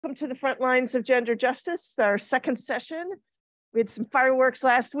Welcome to the front lines of gender justice, our second session. We had some fireworks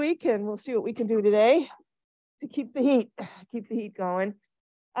last week, and we'll see what we can do today to keep the heat going.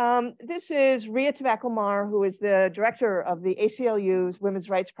 This is Ria Tabacco Mar, who is the director of the ACLU's Women's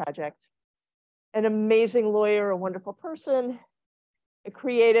Rights Project, an amazing lawyer, a wonderful person, a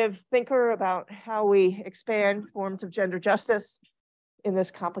creative thinker about how we expand forms of gender justice in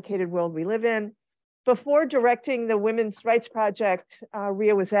this complicated world we live in. Before directing the Women's Rights Project,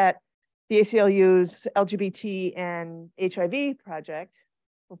 Ria was at the ACLU's LGBT and HIV project.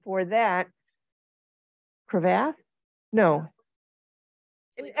 Before that, Cravath? No.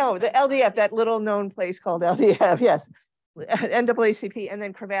 Oh, the LDF, that little known place called LDF, yes. NAACP, and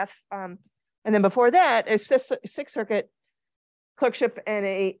then Cravath. And then before that, a Sixth Circuit clerkship and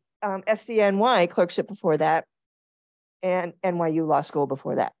a SDNY clerkship before that, and NYU Law School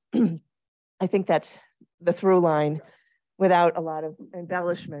before that. I think that's the through line without a lot of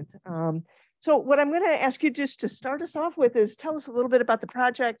embellishment. So what I'm going to ask you just to start us off with is tell us a little bit about the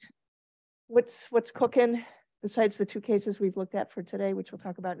project. What's cooking besides the two cases we've looked at for today, which we'll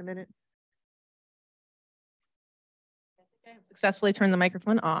talk about in a minute. I have successfully turned the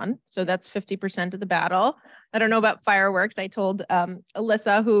microphone on. So that's 50% of the battle. I don't know about fireworks. I told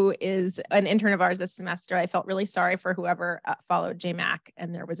Alyssa, who is an intern of ours this semester, I felt really sorry for whoever followed JMac,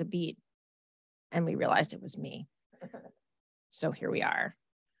 and there was a beat. And we realized it was me. So here we are.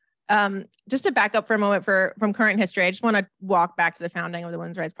 Just to back up for a moment from current history, I just want to walk back to the founding of the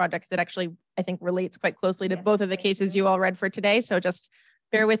Women's Rights Project, because it actually, I think, relates quite closely to both of the cases you all read for today. So just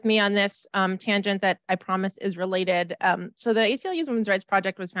bear with me on this tangent that I promise is related. So the ACLU's Women's Rights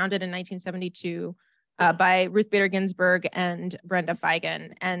Project was founded in 1972 by Ruth Bader Ginsburg and Brenda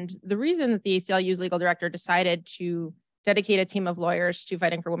Feigen. And the reason that the ACLU's legal director decided to dedicate a team of lawyers to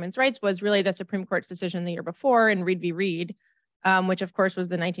fighting for women's rights was really the Supreme Court's decision the year before in Reed v. Reed, which of course was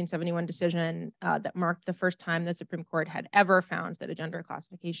the 1971 decision that marked the first time the Supreme Court had ever found that a gender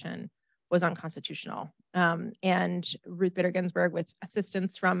classification was unconstitutional. And Ruth Bader Ginsburg, with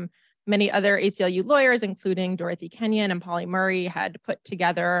assistance from many other ACLU lawyers, including Dorothy Kenyon and Polly Murray, had put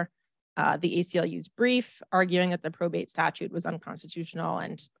together the ACLU's brief arguing that the probate statute was unconstitutional.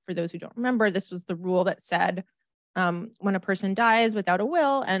 And for those who don't remember, this was the rule that said, when a person dies without a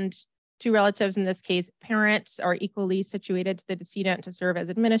will and two relatives, in this case, parents, are equally situated to the decedent to serve as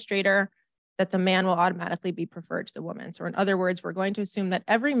administrator, that the man will automatically be preferred to the woman. So in other words, we're going to assume that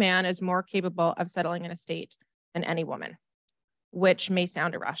every man is more capable of settling an estate than any woman, which may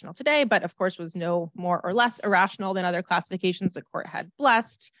sound irrational today, but of course was no more or less irrational than other classifications the court had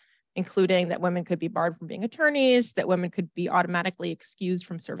blessed, including that women could be barred from being attorneys, that women could be automatically excused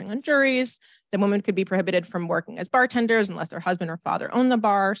from serving on juries, that women could be prohibited from working as bartenders unless their husband or father owned the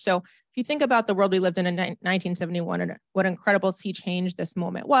bar. So if you think about the world we lived in 1971 and what incredible sea change this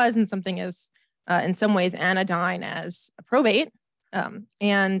moment was, and something as, in some ways, anodyne as a probate,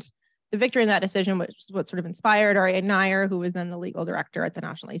 and the victory in that decision was what sort of inspired Ria Nair, who was then the legal director at the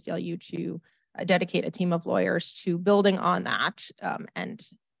National ACLU, to dedicate a team of lawyers to building on that and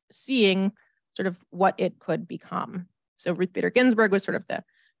seeing sort of what it could become. So Ruth Bader Ginsburg was sort of the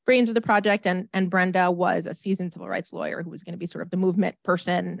brains of the project, and Brenda was a seasoned civil rights lawyer who was going to be sort of the movement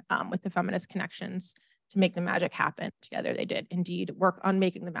person with the feminist connections to make the magic happen. Together they did indeed work on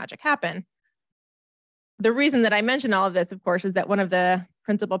making the magic happen. The reason that I mention all of this, of course, is that one of the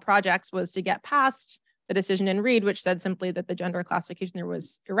principal projects was to get past the decision in Reed, which said simply that the gender classification there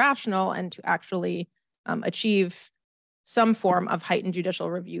was irrational, and to actually achieve some form of heightened judicial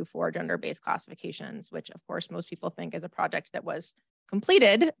review for gender-based classifications, which of course most people think is a project that was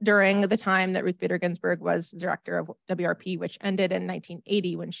completed during the time that Ruth Bader Ginsburg was director of WRP, which ended in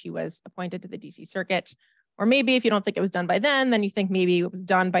 1980 when she was appointed to the DC Circuit. Or maybe if you don't think it was done by then you think maybe it was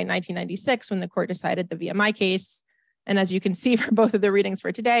done by 1996 when the court decided the VMI case. And as you can see for both of the readings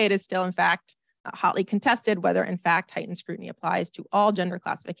for today, it is still in fact hotly contested whether in fact heightened scrutiny applies to all gender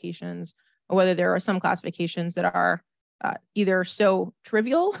classifications, or whether there are some classifications that are either so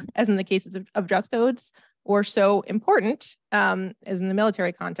trivial, as in the cases of dress codes, or so important, as in the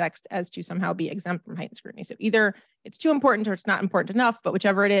military context, as to somehow be exempt from heightened scrutiny. So either it's too important or it's not important enough, but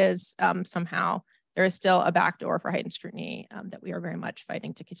whichever it is, somehow there is still a backdoor for heightened scrutiny that we are very much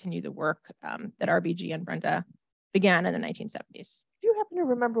fighting to continue the work that RBG and Brenda began in the 1970s. Do you happen to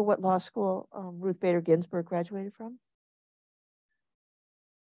remember what law school Ruth Bader Ginsburg graduated from?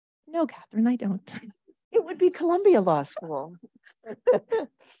 No, Catherine, I don't. It would be Columbia Law School.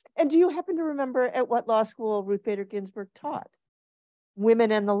 And do you happen to remember at what law school Ruth Bader Ginsburg taught?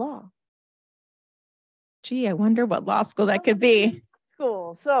 Women and the Law. Gee, I wonder what law school that could be.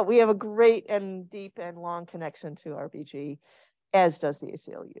 School. So we have a great and deep and long connection to RBG as does the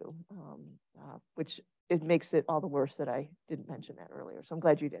ACLU, which it makes it all the worse that I didn't mention that earlier. So I'm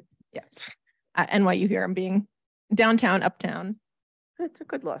glad you did. Yeah. NYU here, I'm being downtown, uptown. It's a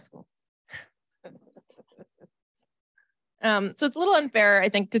good law school. So it's a little unfair, I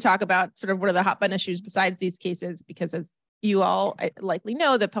think, to talk about sort of what are the hot button issues besides these cases, because as you all likely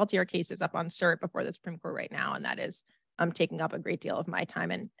know, the Peltier case is up on cert before the Supreme Court right now, and that is taking up a great deal of my time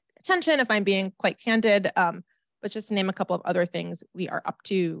and attention, if I'm being quite candid. But just to name a couple of other things we are up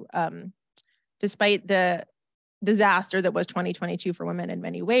to, despite the disaster that was 2022 for women in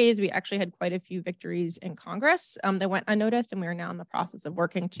many ways, we actually had quite a few victories in Congress that went unnoticed, and we are now in the process of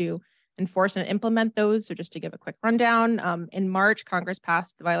working to enforce and implement those. So just to give a quick rundown, in March, Congress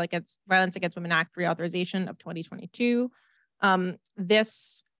passed the Violence Against Women Act reauthorization of 2022.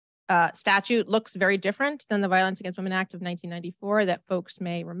 This statute looks very different than the Violence Against Women Act of 1994 that folks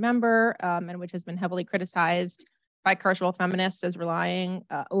may remember, and which has been heavily criticized by carceral feminists as relying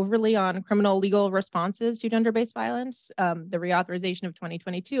overly on criminal legal responses to gender-based violence. The reauthorization of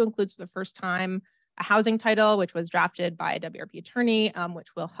 2022 includes for the first time a housing title, which was drafted by a WRP attorney, which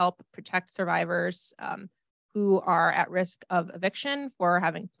will help protect survivors who are at risk of eviction for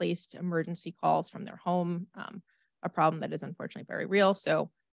having placed emergency calls from their home, a problem that is unfortunately very real.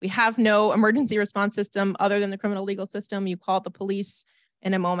 So we have no emergency response system other than the criminal legal system. You call the police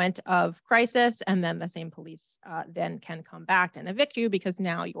in a moment of crisis, and then the same police then can come back and evict you because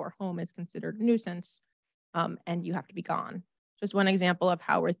now your home is considered a nuisance and you have to be gone. Just one example of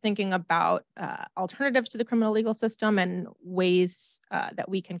how we're thinking about alternatives to the criminal legal system and ways that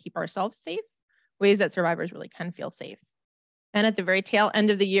we can keep ourselves safe, ways that survivors really can feel safe. And at the very tail end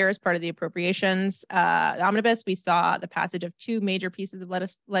of the year, as part of the appropriations omnibus, we saw the passage of two major pieces of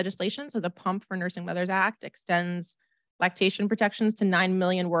legislation. So the Pump for Nursing Mothers Act extends lactation protections to 9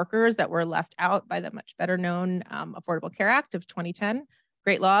 million workers that were left out by the much better known Affordable Care Act of 2010.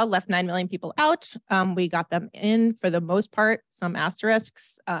 Great law, left 9 million people out. We got them in for the most part, some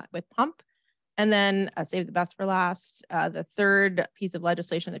asterisks with Pump. And then save the best for last. The third piece of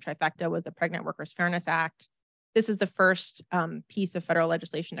legislation, the trifecta, was the Pregnant Workers Fairness Act. This is the first piece of federal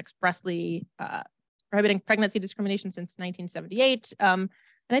legislation expressly prohibiting pregnancy discrimination since 1978. And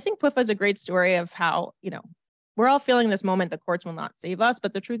I think PWFA is a great story of how, we're all feeling this moment, the courts will not save us.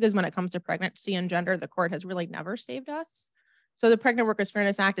 But the truth is, when it comes to pregnancy and gender, the court has really never saved us. So the Pregnant Workers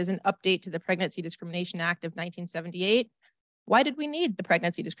Fairness Act is an update to the Pregnancy Discrimination Act of 1978. Why did we need the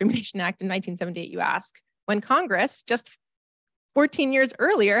Pregnancy Discrimination Act in 1978, you ask? When Congress, just 14 years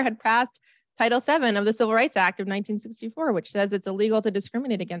earlier, had passed Title VII of the Civil Rights Act of 1964, which says it's illegal to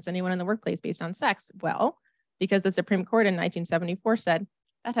discriminate against anyone in the workplace based on sex. Well, because the Supreme Court in 1974 said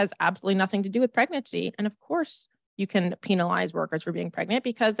that has absolutely nothing to do with pregnancy. And of course, you can penalize workers for being pregnant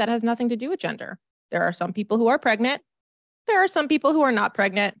because that has nothing to do with gender. There are some people who are pregnant. There are some people who are not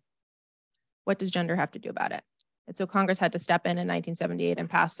pregnant. What does gender have to do about it? And so Congress had to step in 1978 and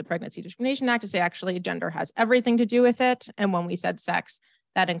pass the Pregnancy Discrimination Act to say, actually, gender has everything to do with it. And when we said sex,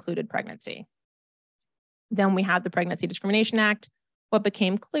 that included pregnancy. Then we had the Pregnancy Discrimination Act. What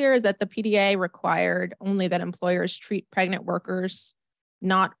became clear is that the PDA required only that employers treat pregnant workers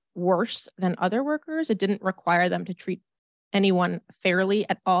not worse than other workers. It didn't require them to treat anyone fairly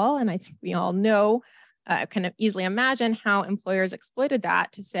at all. And I think we all know, kind of easily imagine how employers exploited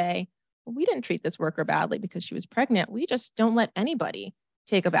that to say, well, we didn't treat this worker badly because she was pregnant. We just don't let anybody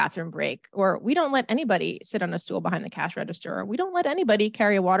take a bathroom break, or we don't let anybody sit on a stool behind the cash register, or we don't let anybody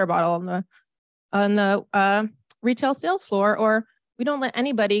carry a water bottle on the retail sales floor, or we don't let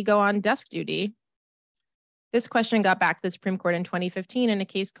anybody go on desk duty. This question got back to the Supreme Court in 2015 in a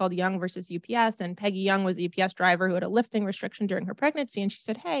case called Young versus UPS. And Peggy Young was the UPS driver who had a lifting restriction during her pregnancy. And she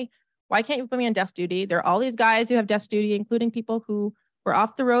said, hey, why can't you put me on desk duty? There are all these guys who have desk duty, including people who were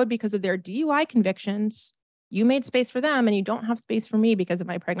off the road because of their DUI convictions. You made space for them and you don't have space for me because of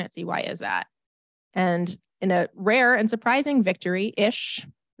my pregnancy. Why is that? And in a rare and surprising victory-ish,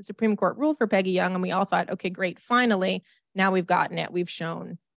 the Supreme Court ruled for Peggy Young, and we all thought, okay, great, finally, now we've gotten it. We've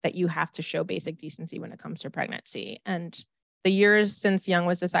shown that you have to show basic decency when it comes to pregnancy. And the years since Young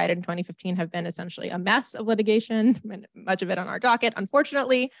was decided in 2015 have been essentially a mess of litigation, much of it on our docket,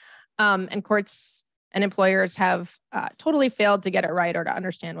 unfortunately. And courts and employers have totally failed to get it right or to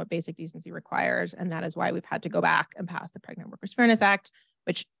understand what basic decency requires. And that is why we've had to go back and pass the Pregnant Workers Fairness Act,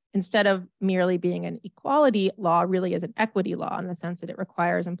 which instead of merely being an equality law, really is an equity law in the sense that it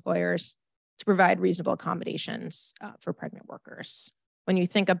requires employers to provide reasonable accommodations for pregnant workers. When you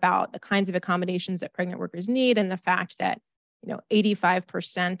think about the kinds of accommodations that pregnant workers need and the fact that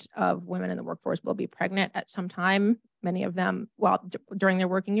 85% of women in the workforce will be pregnant at some time, many of them, during their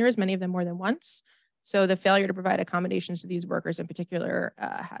working years, many of them more than once. So the failure to provide accommodations to these workers in particular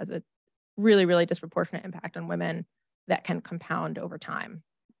has a really, really disproportionate impact on women that can compound over time.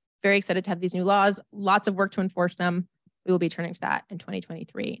 Very excited to have these new laws, lots of work to enforce them. We will be turning to that in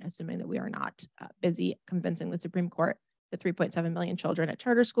 2023, assuming that we are not busy convincing the Supreme Court that 3.7 million children at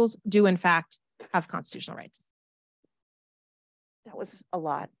charter schools do in fact have constitutional rights. That was a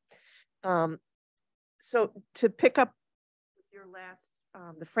lot. So to pick up your last,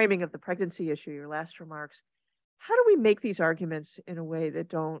 the framing of the pregnancy issue, your last remarks, how do we make these arguments in a way that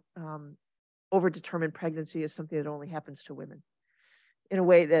don't overdetermine pregnancy as something that only happens to women, in a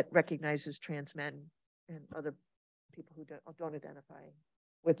way that recognizes trans men and other people who don't identify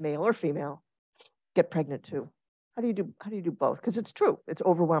with male or female get pregnant too? How do you do both? Because it's true, it's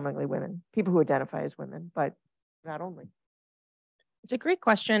overwhelmingly women, people who identify as women, but not only. It's a great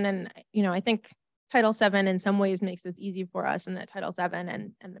question, and I think Title VII in some ways makes this easy for us, in that Title VII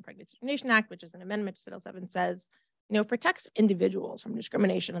and the Pregnancy Discrimination Act, which is an amendment to Title VII, says protects individuals from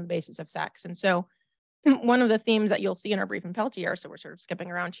discrimination on the basis of sex. And so one of the themes that you'll see in our brief in Peltier, so we're sort of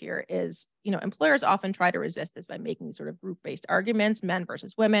skipping around here, is employers often try to resist this by making these sort of group-based arguments, men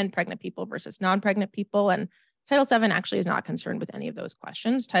versus women, pregnant people versus non-pregnant people. And Title VII actually is not concerned with any of those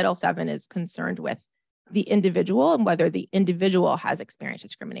questions. Title VII is concerned with the individual and whether the individual has experienced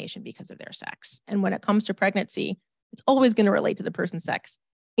discrimination because of their sex. And when it comes to pregnancy, it's always going to relate to the person's sex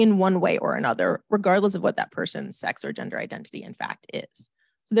in one way or another, regardless of what that person's sex or gender identity in fact is.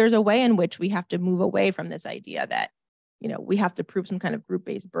 So there's a way in which we have to move away from this idea that, we have to prove some kind of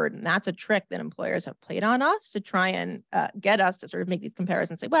group-based burden. That's a trick that employers have played on us to try and get us to sort of make these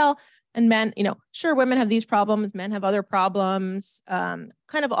comparisons, say, well, and men, sure, women have these problems, men have other problems, kind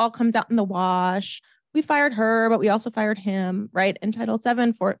of all comes out in the wash. We fired her, but we also fired him, right? And Title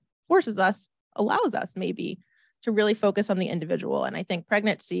VII allows us maybe to really focus on the individual. And I think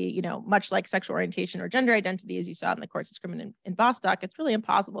pregnancy, much like sexual orientation or gender identity, as you saw in the court's discrimination in Bostock, it's really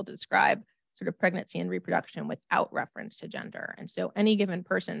impossible to describe sort of pregnancy and reproduction without reference to gender. And so any given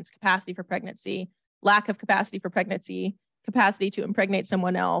person's capacity for pregnancy, lack of capacity for pregnancy, capacity to impregnate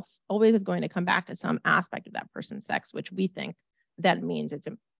someone else, always is going to come back to some aspect of that person's sex, which we think then means it's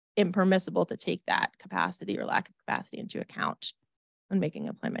impermissible to take that capacity or lack of capacity into account when making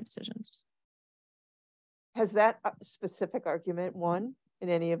employment decisions. Has that specific argument won in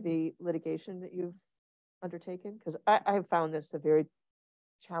any of the litigation that you've undertaken? Because I've found this a very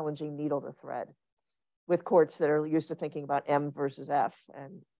challenging needle to thread with courts that are used to thinking about M versus F,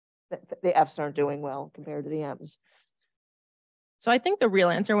 and the Fs aren't doing well compared to the Ms. So I think the real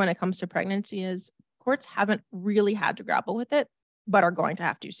answer when it comes to pregnancy is courts haven't really had to grapple with it, but are going to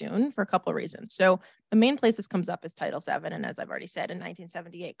have to soon for a couple of reasons. So the main place this comes up is Title VII. And as I've already said, in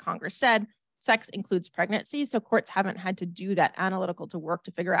 1978, Congress said sex includes pregnancy. So courts haven't had to do that analytical work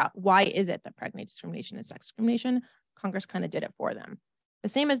to figure out why is it that pregnancy discrimination is sex discrimination. Congress kind of did it for them. The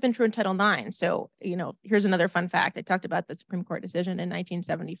same has been true in Title IX. So, here's another fun fact. I talked about the Supreme Court decision in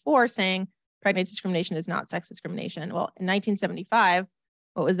 1974 saying pregnancy discrimination is not sex discrimination. Well, in 1975,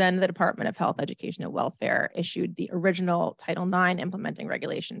 what was then the Department of Health, Education, and Welfare issued the original Title IX implementing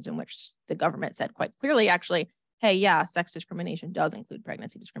regulations, in which the government said quite clearly, actually, hey, yeah, sex discrimination does include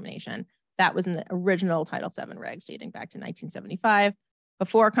pregnancy discrimination. That was in the original Title VII regs dating back to 1975,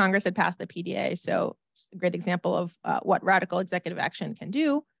 before Congress had passed the PDA. So just a great example of what radical executive action can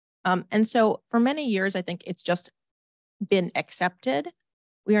do. And so for many years, I think it's just been accepted.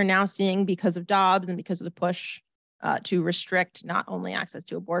 We are now seeing, because of Dobbs and because of the push to restrict not only access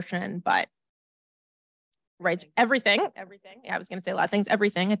to abortion, but rights, everything. Yeah, I was going to say a lot of things.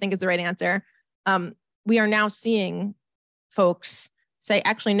 Everything, I think, is the right answer. We are now seeing folks say,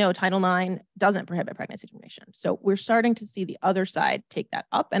 actually, no, Title IX doesn't prohibit pregnancy discrimination. So we're starting to see the other side take that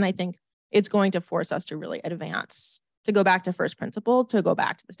up. And I think it's going to force us to really advance, to go back to first principle, to go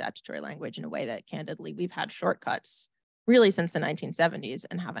back to the statutory language in a way that, candidly, we've had shortcuts really since the 1970s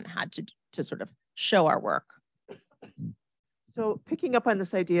and haven't had to sort of show our work. So picking up on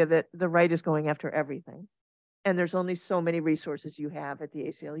this idea that the right is going after everything, and there's only so many resources you have at the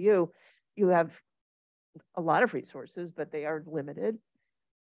ACLU, you have a lot of resources, but they are limited.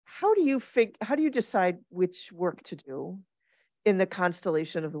 How do you decide which work to do in the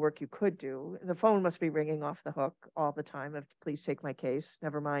constellation of the work you could do? The phone must be ringing off the hook all the time of, please take my case,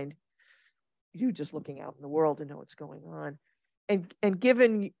 never mind you just looking out in the world to know what's going on. And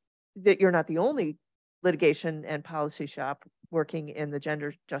given that you're not the only litigation and policy shop working in the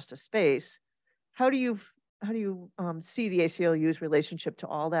gender justice space, how do you see the ACLU's relationship to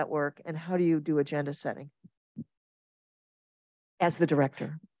all that work, and how do you do agenda setting as the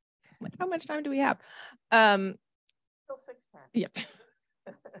director? How much time do we have? Still 6:10. Yeah.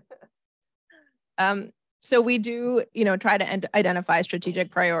 So we do, try to identify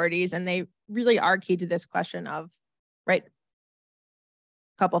strategic priorities, and they really are key to this question of, right,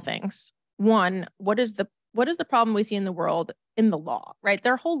 couple things. One, what is the problem we see in the world in the law, right?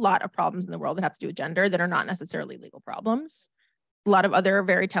 There are a whole lot of problems in the world that have to do with gender that are not necessarily legal problems. A lot of other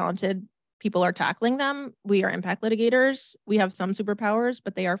very talented people are tackling them. We are impact litigators. We have some superpowers,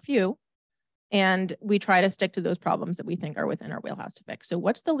 but they are few. And we try to stick to those problems that we think are within our wheelhouse to fix. So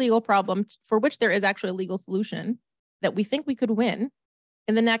what's the legal problem for which there is actually a legal solution that we think we could win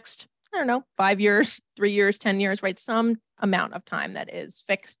in the next, 5 years, 3 years, 10 years, right? Some amount of time that is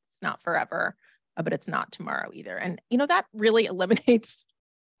fixed. It's not forever, but it's not tomorrow either. And, that really eliminates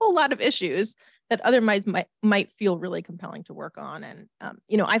a whole lot of issues that otherwise might feel really compelling to work on. And,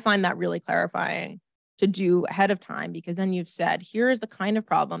 I find that really clarifying to do ahead of time, because then you've said, here's the kind of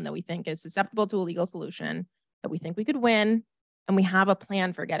problem that we think is susceptible to a legal solution that we think we could win. And we have a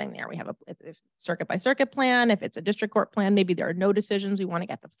plan for getting there. We have a circuit by circuit plan. If it's a district court plan, maybe there are no decisions. We want to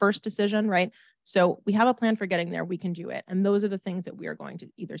get the first decision, right? So we have a plan for getting there. We can do it. And those are the things that we are going to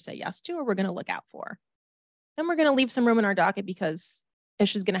either say yes to, or we're going to look out for. Then we're going to leave some room in our docket because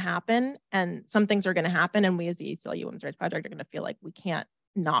issues going to happen, and some things are going to happen. And we as the ACLU Women's Rights Project are going to feel like we can't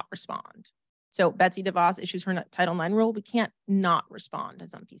not respond. So Betsy DeVos issues her Title IX rule. We can't not respond to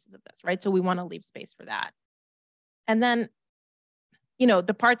some pieces of this, right? So we want to leave space for that. And then,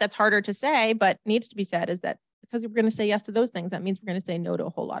 the part that's harder to say, but needs to be said, is that because we're going to say yes to those things, that means we're going to say no to a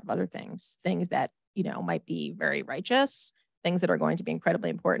whole lot of other things that, might be very righteous, things that are going to be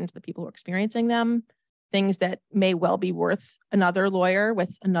incredibly important to the people who are experiencing them, things that may well be worth another lawyer with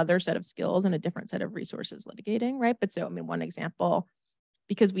another set of skills and a different set of resources litigating, right? But so, one example,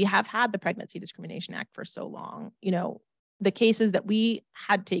 because we have had the Pregnancy Discrimination Act for so long, the cases that we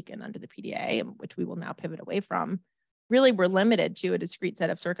had taken under the PDA, which we will now pivot away from, really were limited to a discrete set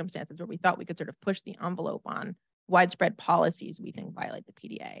of circumstances where we thought we could sort of push the envelope on widespread policies we think violate the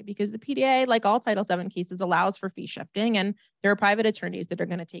PDA. Because the PDA, like all Title VII cases, allows for fee shifting, and there are private attorneys that are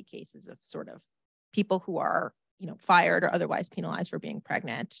going to take cases of sort of people who are, fired or otherwise penalized for being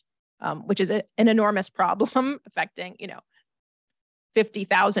pregnant, which is an enormous problem affecting,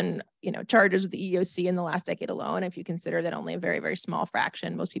 50,000, charges with the EEOC in the last decade alone. If you consider that only a very, very small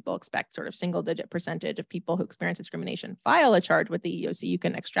fraction, most people expect sort of single-digit percentage of people who experience discrimination file a charge with the EEOC, you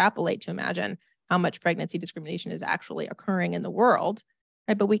can extrapolate to imagine how much pregnancy discrimination is actually occurring in the world,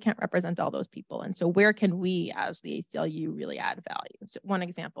 right? But we can't represent all those people. And so where can we, as the ACLU, really add value? So one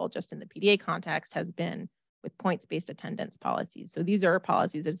example, just in the PDA context, has been with points-based attendance policies. So these are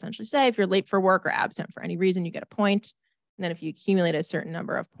policies that essentially say if you're late for work or absent for any reason, you get a point. And then if you accumulate a certain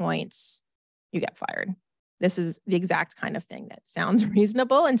number of points, you get fired. This is the exact kind of thing that sounds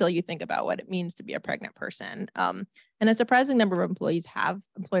reasonable until you think about what it means to be a pregnant person. And a surprising number of employers have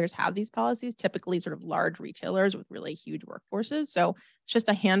these policies, typically sort of large retailers with really huge workforces. So it's just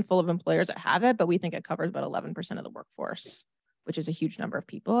a handful of employers that have it, but we think it covers about 11% of the workforce, which is a huge number of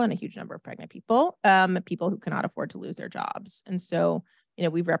people and a huge number of pregnant people, people who cannot afford to lose their jobs. And so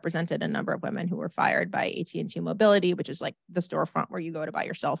we've represented a number of women who were fired by AT&T Mobility, which is like the storefront where you go to buy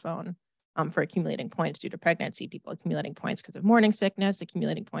your cell phone, for accumulating points due to pregnancy, people accumulating points because of morning sickness,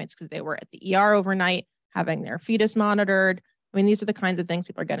 accumulating points because they were at the ER overnight, having their fetus monitored. These are the kinds of things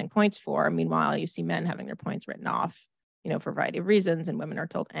people are getting points for. Meanwhile, you see men having their points written off, for a variety of reasons, and women are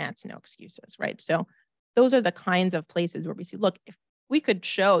told, it's no excuses, right? So those are the kinds of places where we see, look, if we could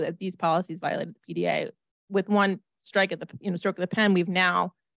show that these policies violated the PDA with one stroke of the pen, we've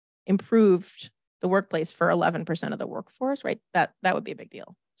now improved the workplace for 11% of the workforce, right? That would be a big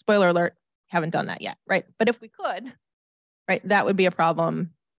deal. Spoiler alert, haven't done that yet, right? But if we could, right, that would be a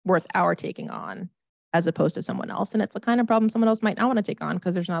problem worth our taking on as opposed to someone else. And it's the kind of problem someone else might not want to take on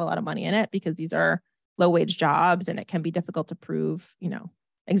because there's not a lot of money in it, because these are low-wage jobs and it can be difficult to prove,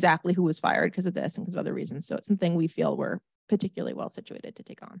 exactly who was fired because of this and because of other reasons. So it's something we feel we're particularly well situated to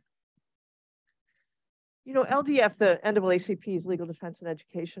take on. LDF, the NAACP's Legal Defense and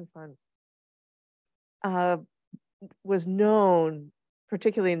Education Fund, was known,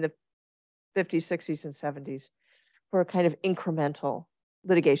 particularly in the 50s, 60s, and 70s, for a kind of incremental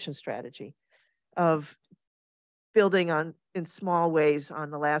litigation strategy of building in small ways on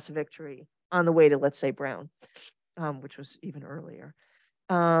the last victory on the way to, let's say, Brown, which was even earlier.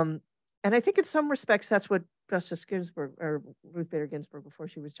 And I think in some respects, that's what Justice Ginsburg, or Ruth Bader Ginsburg before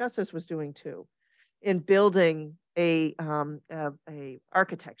she was justice, was doing too, in building a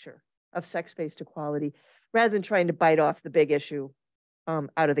architecture of sex-based equality, rather than trying to bite off the big issue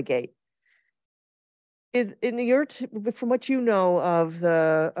out of the gate. From what you know of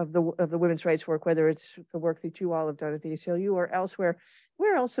the women's rights work, whether it's the work that you all have done at the ACLU or elsewhere,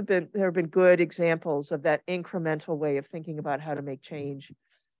 where else there have been good examples of that incremental way of thinking about how to make change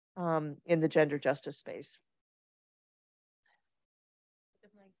in the gender justice space?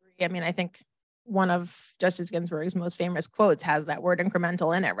 Definitely agree. I mean, I think one of Justice Ginsburg's most famous quotes has that word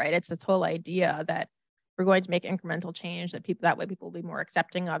incremental in it, right? It's this whole idea that we're going to make incremental change, that way people will be more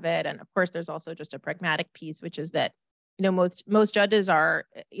accepting of it. And of course, there's also just a pragmatic piece, which is that, most judges are,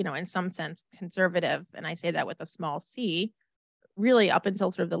 in some sense conservative. And I say that with a small c, really up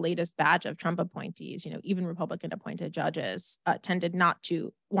until sort of the latest batch of Trump appointees, even Republican appointed judges tended not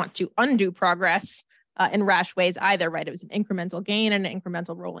to want to undo progress in rash ways either, right? It was an incremental gain and an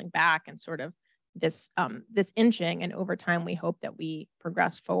incremental rolling back and sort of this inching. And over time, we hope that we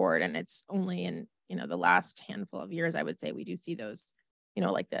progress forward. And it's only in, the last handful of years, I would say we do see those,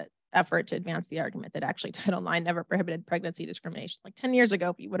 like the effort to advance the argument that actually Title IX never prohibited pregnancy discrimination. Like 10 years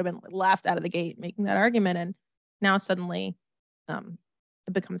ago, you would have been laughed out of the gate making that argument. And now suddenly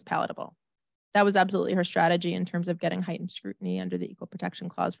it becomes palatable. That was absolutely her strategy in terms of getting heightened scrutiny under the Equal Protection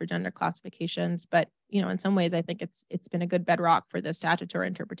Clause for gender classifications. But, in some ways, I think it's been a good bedrock for the statutory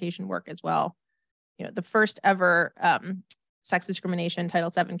interpretation work as well. The first ever sex discrimination Title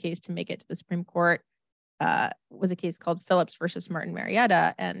VII case to make it to the Supreme Court was a case called Phillips versus Martin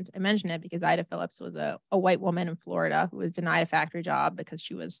Marietta. And I mention it because Ida Phillips was a white woman in Florida who was denied a factory job because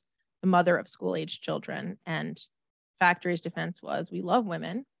she was the mother of school-aged children. And factory's defense was, we love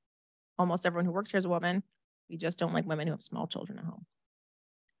women. Almost everyone who works here is a woman. We just don't like women who have small children at home.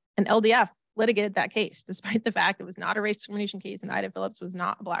 And LDF litigated that case, despite the fact it was not a race discrimination case and Ida Phillips was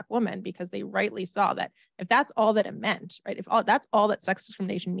not a Black woman, because they rightly saw that if that's all that it meant, right? That's all that sex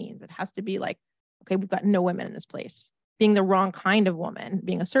discrimination means, it has to be like, okay, we've got no women in this place. Being the wrong kind of woman,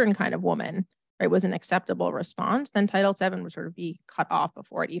 being a certain kind of woman, right, was an acceptable response, then Title VII would sort of be cut off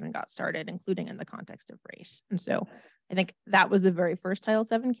before it even got started, including in the context of race. And so I think that was the very first Title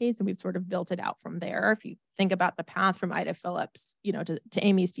VII case, and we've sort of built it out from there. If you think about the path from Ida Phillips, to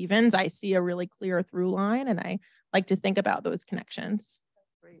Amy Stevens, I see a really clear through line, and I like to think about those connections.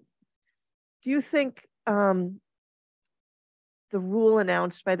 Great. Do you think the rule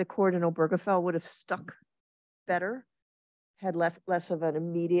announced by the court in Obergefell would have stuck better, had less of an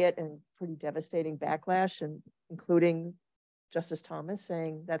immediate and pretty devastating backlash, and including Justice Thomas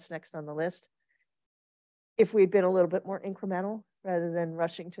saying that's next on the list, if we'd been a little bit more incremental rather than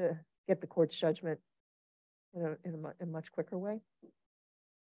rushing to get the court's judgment in a much quicker way?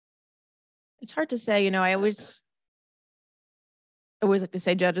 It's hard to say. I always like to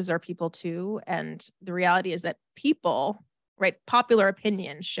say judges are people too. And the reality is that people, right, popular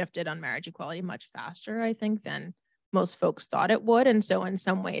opinion shifted on marriage equality much faster, I think, than most folks thought it would. And so in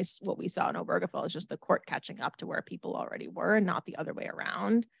some ways, what we saw in Obergefell is just the court catching up to where people already were and not the other way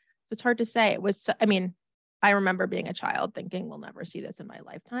around. So it's hard to say. I remember being a child thinking we'll never see this in my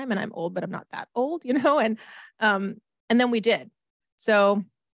lifetime, and I'm old, but I'm not that old, and then we did. So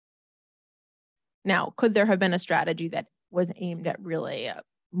now, could there have been a strategy that was aimed at really a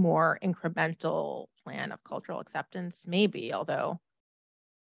more incremental plan of cultural acceptance? Maybe, although,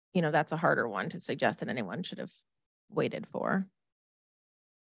 that's a harder one to suggest that anyone should have waited for.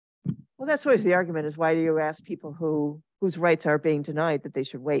 Well, that's always the argument, is why do you ask people whose rights are being denied that they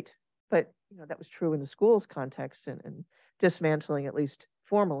should wait? But that was true in the schools context and dismantling, at least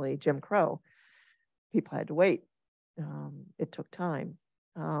formally, Jim Crow. People had to wait. It took time.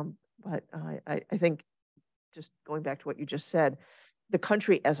 But I think, just going back to what you just said, the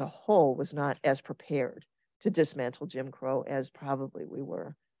country as a whole was not as prepared to dismantle Jim Crow as probably we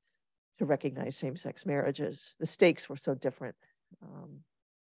were to recognize same-sex marriages. The stakes were so different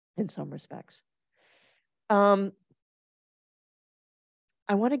in some respects.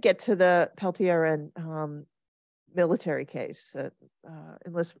 I want to get to the Peltier and military case, not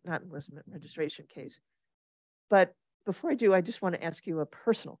enlistment registration case. But before I do, I just want to ask you a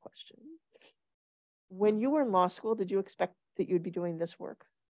personal question. When you were in law school, did you expect that you'd be doing this work?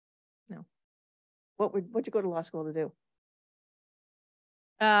 No. What'd you go to law school to do?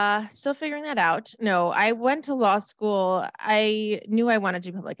 Still figuring that out. No, I went to law school. I knew I wanted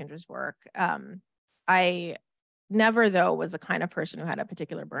to do public interest work. I never, though, was the kind of person who had a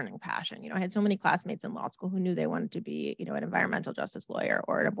particular burning passion. I had so many classmates in law school who knew they wanted to be, an environmental justice lawyer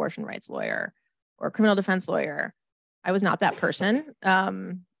or an abortion rights lawyer or a criminal defense lawyer. I was not that person.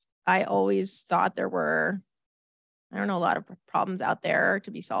 I always thought there were, a lot of problems out there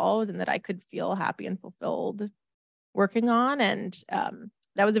to be solved and that I could feel happy and fulfilled working on. And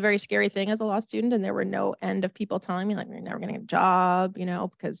that was a very scary thing as a law student. And there were no end of people telling me, like, you're never going to get a job,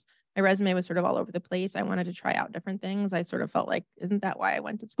 because my resume was sort of all over the place. I wanted to try out different things. I sort of felt like, isn't that why I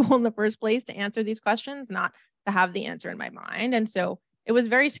went to school in the first place, to answer these questions, not to have the answer in my mind? And so it was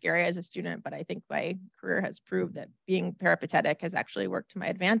very scary as a student, but I think my career has proved that being peripatetic has actually worked to my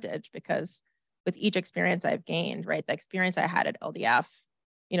advantage, because with each experience I've gained, right, the experience I had at LDF,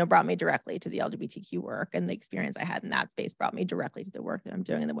 brought me directly to the LGBTQ work, and the experience I had in that space brought me directly to the work that I'm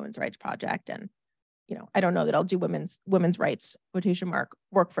doing in the Women's Rights Project. And I don't know that I'll do women's rights quotation mark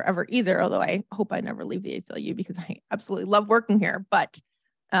work forever either, although I hope I never leave the ACLU because I absolutely love working here. But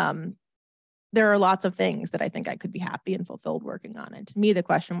there are lots of things that I think I could be happy and fulfilled working on. And to me, the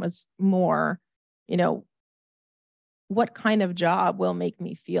question was more, what kind of job will make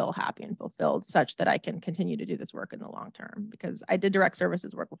me feel happy and fulfilled such that I can continue to do this work in the long term? Because I did direct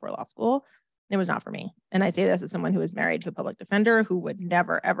services work before law school, and it was not for me. And I say this as someone who is married to a public defender who would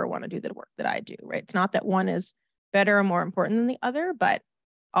never, ever want to do the work that I do, right? It's not that one is better or more important than the other, but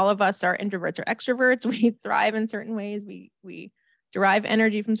all of us are introverts or extroverts. We thrive in certain ways. We derive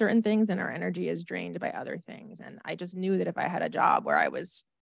energy from certain things, and our energy is drained by other things. And I just knew that if I had a job where I was,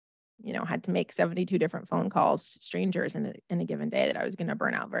 had to make 72 different phone calls to strangers in a given day, that I was going to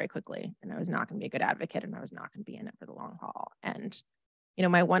burn out very quickly, and I was not going to be a good advocate, and I was not going to be in it for the long haul. And,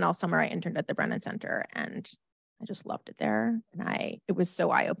 my 1L summer, I interned at the Brennan Center, and I just loved it there. And it was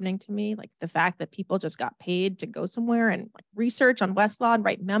so eye-opening to me, like the fact that people just got paid to go somewhere and like research on Westlaw and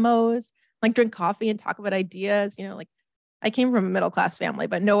write memos, like drink coffee and talk about ideas, like I came from a middle-class family,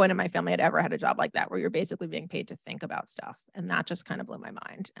 but no one in my family had ever had a job like that, where you're basically being paid to think about stuff. And that just kind of blew my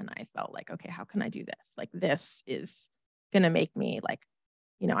mind. And I felt like, okay, how can I do this? Like, this is going to make me like,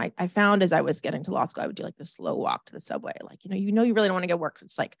 I found as I was getting to law school, I would do like the slow walk to the subway. Like, you really don't want to get work.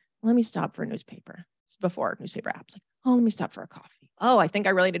 It's like, let me stop for a newspaper. It's before newspaper apps. Like, oh, let me stop for a coffee. Oh, I think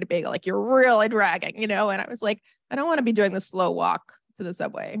I really need a bagel. Like, you're really dragging, And I was like, I don't want to be doing the slow walk to the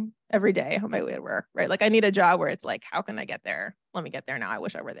subway every day on my way to work, right? Like, I need a job where it's like, how can I get there? Let me get there now. I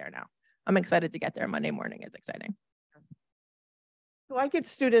wish I were there now. I'm excited to get there. Monday morning is exciting. So I get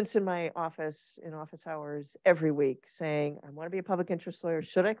students in my office, in office hours every week saying, I want to be a public interest lawyer.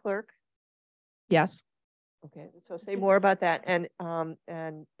 Should I clerk? Yes. Okay. So say more about that. And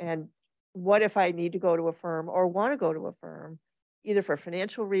what if I need to go to a firm or want to go to a firm, either for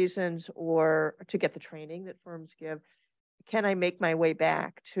financial reasons or to get the training that firms give? Can I make my way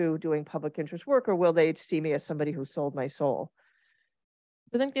back to doing public interest work, or will they see me as somebody who sold my soul?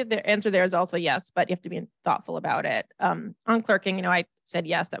 I think the answer there is also yes, but you have to be thoughtful about it. On clerking, I said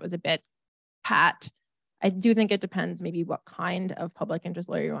yes, that was a bit pat. I do think it depends maybe what kind of public interest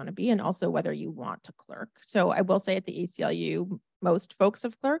lawyer you want to be, and also whether you want to clerk. So I will say at the ACLU, most folks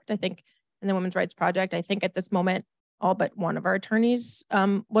have clerked. I think in the Women's Rights Project, I think at this moment, all but one of our attorneys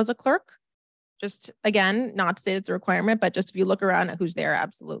was a clerk. Just again, not to say it's a requirement, but just if you look around at who's there,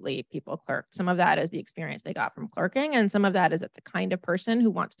 absolutely people clerk. Some of that is the experience they got from clerking, and some of that is that the kind of person who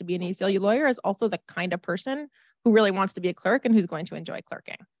wants to be an ACLU lawyer is also the kind of person who really wants to be a clerk and who's going to enjoy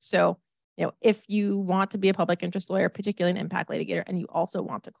clerking. So, if you want to be a public interest lawyer, particularly an impact litigator, and you also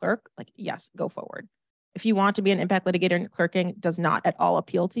want to clerk, like, yes, go forward. If you want to be an impact litigator and clerking does not at all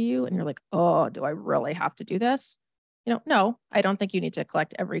appeal to you, and you're like, oh, do I really have to do this? No, I don't think you need to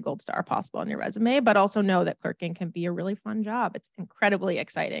collect every gold star possible on your resume, but also know that clerking can be a really fun job. It's incredibly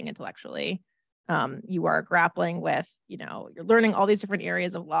exciting intellectually. You are grappling with, you're learning all these different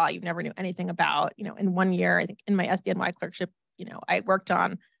areas of law you never knew anything about. In 1 year, I think in my SDNY clerkship, I worked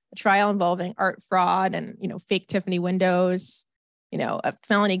on a trial involving art fraud and, fake Tiffany windows, a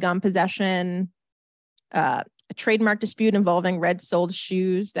felony gum possession, a trademark dispute involving red-soled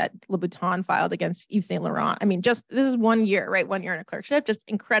shoes that Louboutin filed against Yves Saint Laurent. I mean, this is 1 year, right? 1 year in a clerkship, just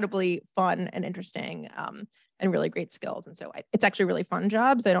incredibly fun and interesting and really great skills. And so it's actually a really fun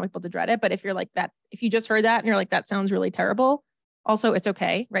job. So I don't want people to dread it. But if you're like that, if you just heard that and you're like, that sounds really terrible, also it's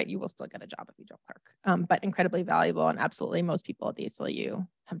okay, right? You will still get a job if you don't clerk, but incredibly valuable. And absolutely most people at the ACLU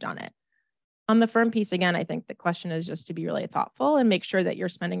have done it. On the firm piece, again, I think the question is just to be really thoughtful and make sure that you're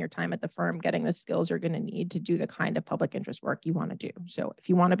spending your time at the firm getting the skills you're going to need to do the kind of public interest work you want to do. So if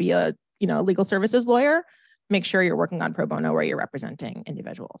you want to be a legal services lawyer, make sure you're working on pro bono where you're representing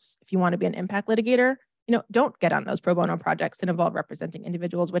individuals. If you want to be an impact litigator, don't get on those pro bono projects that involve representing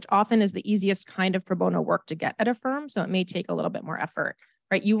individuals, which often is the easiest kind of pro bono work to get at a firm. So it may take a little bit more effort,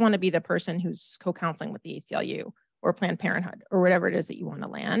 right? You want to be the person who's co-counseling with the ACLU or Planned Parenthood or whatever it is that you want to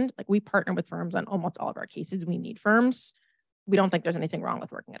land. Like, we partner with firms on almost all of our cases. We need firms. We don't think there's anything wrong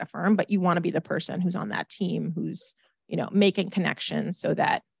with working at a firm, but you want to be the person who's on that team, who's, making connections so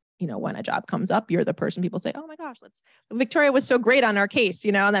that, when a job comes up, you're the person people say, oh my gosh, Victoria was so great on our case,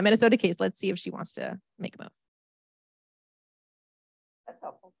 on that Minnesota case. Let's see if she wants to make a move. That's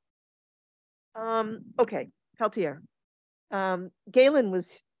helpful. Okay, Peltier. Galen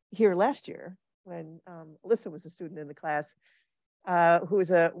was here last year when Alyssa was a student in the class. who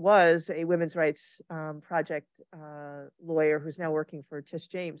was a women's rights project lawyer who's now working for Tish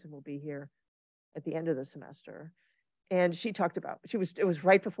James and will be here at the end of the semester. And she talked about, it was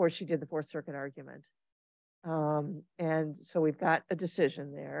right before she did the Fourth Circuit argument. And so we've got a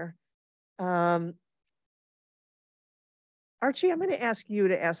decision there. Archie, I'm going to ask you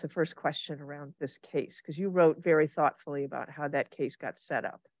to ask the first question around this case, because you wrote very thoughtfully about how that case got set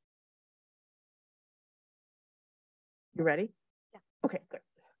up. You ready? Yeah. Okay, good.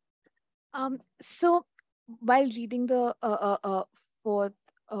 So while reading the Fourth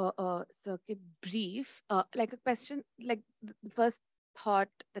Circuit brief, like a question, like the first thought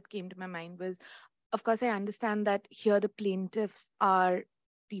that came to my mind was, of course, I understand that here the plaintiffs are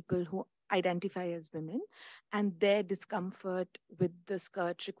people who identify as women, and their discomfort with the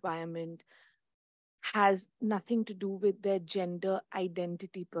skirt requirement has nothing to do with their gender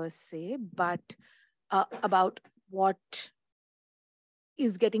identity per se, but about what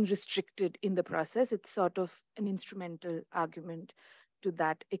is getting restricted in the process. It's sort of an instrumental argument to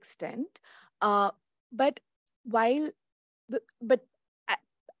that extent. But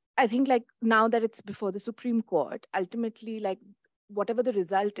I think, like, now that it's before the Supreme Court, ultimately, like, whatever the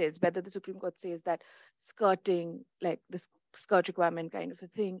result is, whether the Supreme Court says that skirting, like this skirt requirement kind of a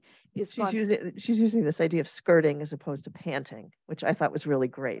thing, is she's using this idea of skirting as opposed to panting, which I thought was really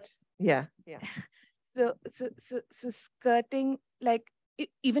great. Yeah, yeah. So skirting, like,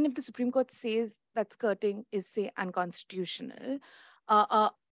 even if the Supreme Court says that skirting is, say, unconstitutional,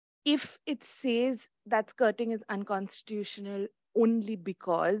 if it says that skirting is unconstitutional only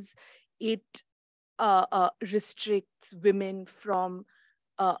because it restricts women from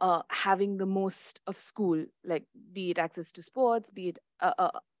having the most of school, like be it access to sports, be it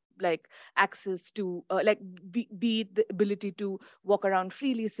like access to be it the ability to walk around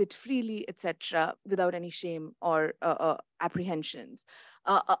freely, sit freely, etc., without any shame or apprehensions.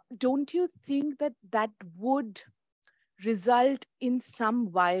 Don't you think that that would result in some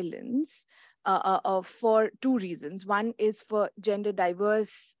violence for two reasons? One is for gender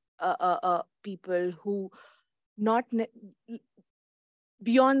diverse people who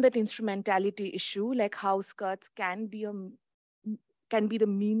beyond that instrumentality issue, like how skirts can be the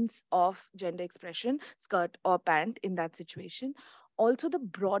means of gender expression, skirt or pant in that situation. Also, the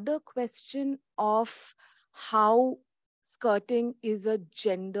broader question of how skirting is a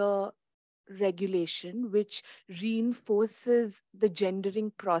gender regulation, which reinforces the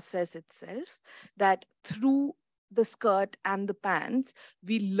gendering process itself, that through the skirt and the pants,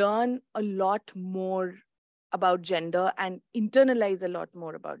 we learn a lot more about gender and internalize a lot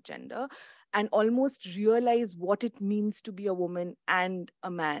more about gender, and almost realize what it means to be a woman and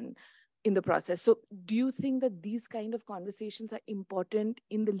a man in the process. So do you think that these kind of conversations are important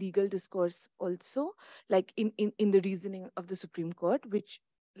in the legal discourse also, like in the reasoning of the Supreme Court,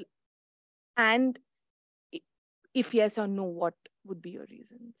 and if yes or no, what would be your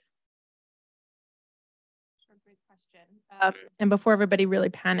reasons? Great question. And before everybody really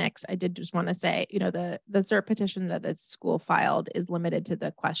panics, I did just want to say, the cert petition that the school filed is limited to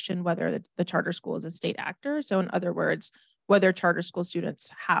the question whether the charter school is a state actor. So in other words, whether charter school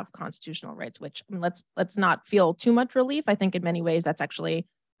students have constitutional rights, which, I mean, let's not feel too much relief. I think in many ways that's actually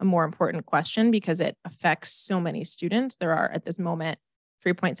a more important question because it affects so many students. There are at this moment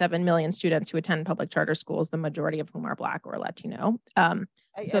 3.7 million students who attend public charter schools, the majority of whom are Black or Latino. I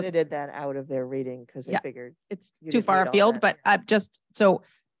edited that out of their reading because I figured it's too far afield, but so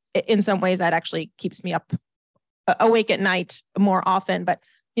in some ways that actually keeps me up awake at night more often. But,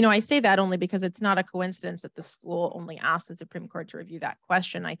 I say that only because it's not a coincidence that the school only asked the Supreme Court to review that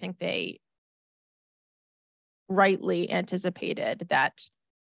question. I think they rightly anticipated that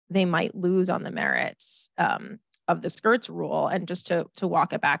they might lose on the merits of the skirts rule. And just to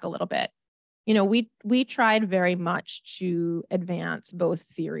walk it back a little bit, we tried very much to advance both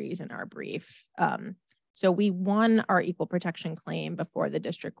theories in our brief. So we won our equal protection claim before the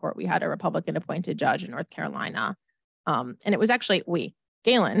district court. We had a Republican appointed judge in North Carolina. And it was actually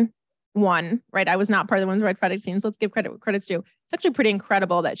Galen won, right? I was not part of the women's rights project team. So let's give credit's due. It's actually pretty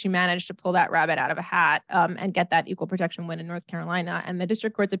incredible that she managed to pull that rabbit out of a hat and get that equal protection win in North Carolina. And the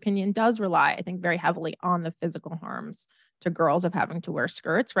district court's opinion does rely, I think, very heavily on the physical harms to girls of having to wear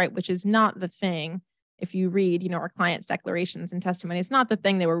skirts, right? Which is not the thing. If you read, our clients' declarations and testimony, it's not the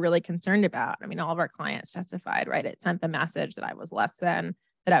thing they were really concerned about. I mean, all of our clients testified, right? It sent the message that I was less than,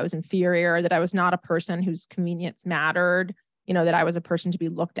 that I was inferior, that I was not a person whose convenience mattered, that I was a person to be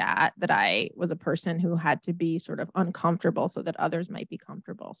looked at, that I was a person who had to be sort of uncomfortable so that others might be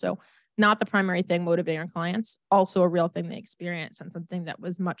comfortable. So not the primary thing motivating our clients, also a real thing they experience and something that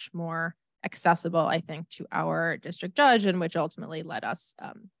was much more accessible, I think, to our district judge, and which ultimately led us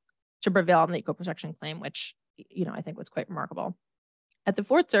to prevail on the equal protection claim, which, I think was quite remarkable. At the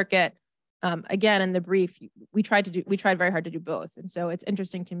Fourth Circuit, again, in the brief, we tried very hard to do both. And so it's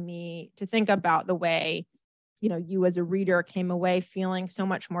interesting to me to think about the way, you as a reader came away feeling so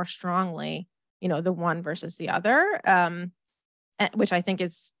much more strongly, the one versus the other, which I think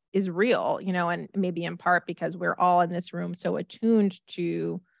is real, and maybe in part because we're all in this room so attuned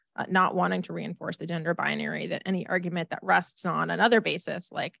to not wanting to reinforce the gender binary, that any argument that rests on another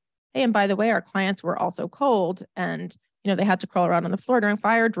basis, like, hey, and by the way, our clients were also cold and, they had to crawl around on the floor during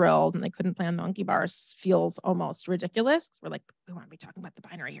fire drills and they couldn't play on monkey bars, feels almost ridiculous. We're like, we want to be talking about the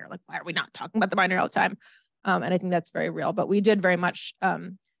binary here. Like, why are we not talking about the binary all the time? And I think that's very real, but we did very much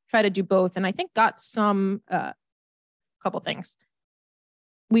try to do both. And I think got some couple things.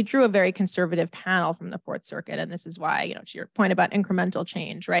 We drew a very conservative panel from the Fourth Circuit. And this is why, to your point about incremental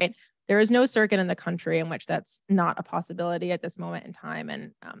change, right? There is no circuit in the country in which that's not a possibility at this moment in time.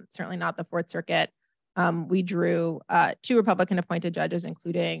 And certainly not the Fourth Circuit. We drew 2 Republican appointed judges,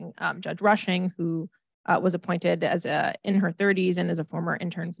 including Judge Rushing, who was appointed in her 30s and is a former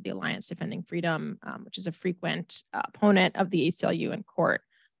intern for the Alliance Defending Freedom, which is a frequent opponent of the ACLU in court.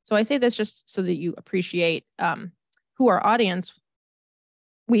 So I say this just so that you appreciate who our audience,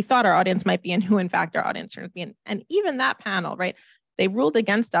 we thought our audience might be and who in fact our audience turned out to be. And even that panel, right, they ruled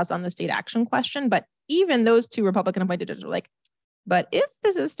against us on the state action question, but even those 2 Republican appointed judges were like, but if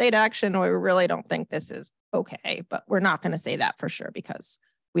this is state action, we really don't think this is okay, but we're not going to say that for sure because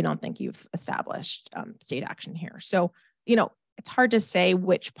we don't think you've established state action here. So, it's hard to say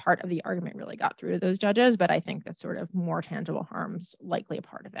which part of the argument really got through to those judges, but I think the sort of more tangible harm's likely a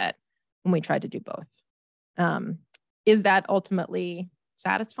part of it when we tried to do both. Is that ultimately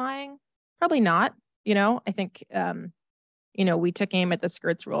satisfying? Probably not. I think, we took aim at the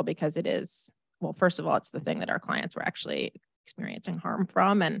skirts rule because it is, well, first of all, it's the thing that our clients were actually experiencing harm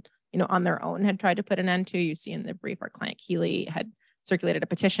from and, on their own had tried to put an end to. You see in the brief, our client Keely had circulated a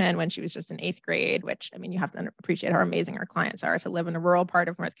petition when she was just in 8th grade, which, you have to appreciate how amazing our clients are to live in a rural part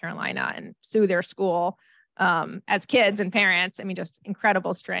of North Carolina and sue their school as kids and parents. Just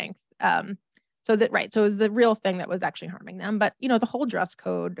incredible strength. So it was the real thing that was actually harming them. But, the whole dress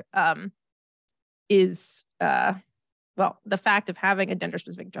code is, the fact of having a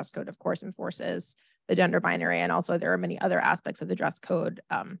gender-specific dress code, of course, enforces the gender binary. And also there are many other aspects of the dress code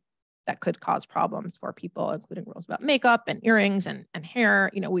that could cause problems for people, including rules about makeup and earrings and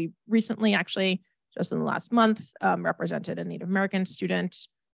hair. We recently actually, just in the last month, represented a Native American student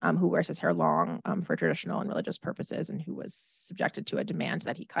who wears his hair long for traditional and religious purposes and who was subjected to a demand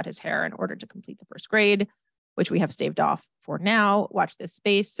that he cut his hair in order to complete the 1st grade, which we have staved off for now. Watch this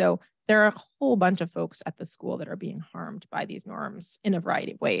space. So there are a whole bunch of folks at the school that are being harmed by these norms in a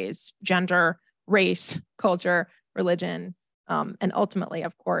variety of ways: gender, race, culture, religion. And ultimately,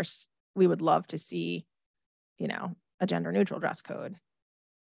 of course, we would love to see, a gender neutral dress code.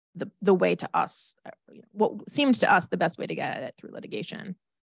 The way to us, what seems to us the best way to get at it through litigation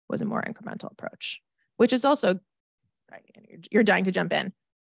was a more incremental approach, which is also, you're dying to jump in,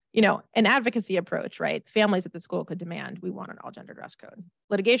 an advocacy approach, right? Families at the school could demand, we want an all gender dress code.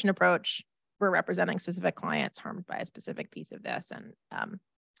 Litigation approach, we're representing specific clients harmed by a specific piece of this. And,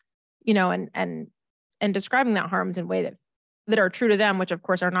 and describing that harms in a way that are true to them, which of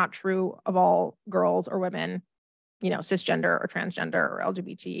course are not true of all girls or women, cisgender or transgender or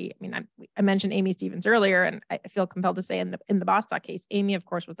LGBT. I mentioned Amy Stevens earlier, and I feel compelled to say in the Bostock case, Amy, of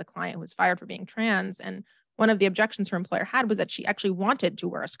course, was the client who was fired for being trans. And one of the objections her employer had was that she actually wanted to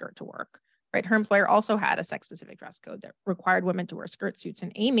wear a skirt to work, right? Her employer also had a sex-specific dress code that required women to wear skirt suits.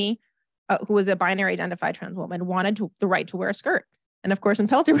 And Amy, who was a binary identified trans woman, wanted the right to wear a skirt. And of course, in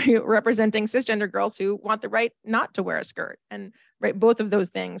Pelter, we're representing cisgender girls who want the right not to wear a skirt. And right, both of those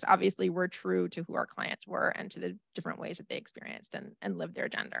things obviously were true to who our clients were and to the different ways that they experienced and lived their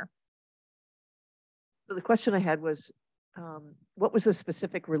gender. So the question I had was, what was the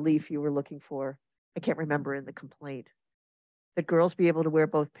specific relief you were looking for? I can't remember in the complaint. That girls be able to wear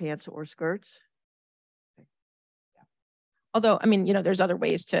both pants or skirts? Okay. Yeah. Although, there's other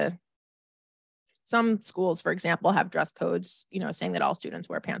ways to. Some schools, for example, have dress codes, saying that all students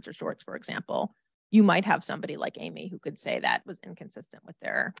wear pants or shorts, for example. You might have somebody like Amy who could say that was inconsistent with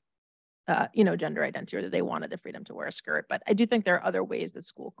their, gender identity, or that they wanted the freedom to wear a skirt. But I do think there are other ways that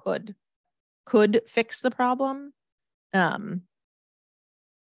school could fix the problem. There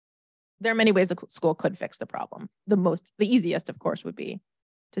are many ways the school could fix the problem. The easiest, of course, would be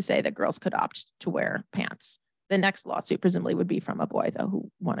to say that girls could opt to wear pants. The next lawsuit presumably would be from a boy, though, who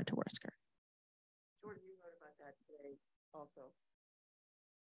wanted to wear a skirt. Jordan, you wrote about that today also.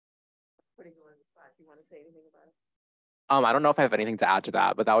 putting you on the spot. Do you want to say anything about it? I don't know if I have anything to add to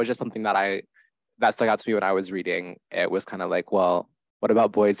that, but that was just something that stuck out to me when I was reading. It was kind of like, well, what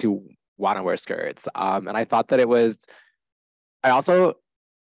about boys who want to wear skirts? And I thought that I also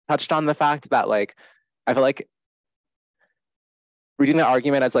touched on the fact that like, I feel like reading the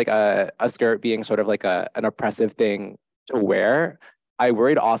argument as like a skirt being sort of like an oppressive thing to wear, I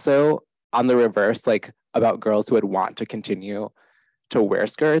worried also on the reverse, like about girls who would want to continue to wear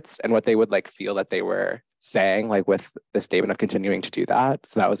skirts and what they would like feel that they were saying, like with the statement of continuing to do that.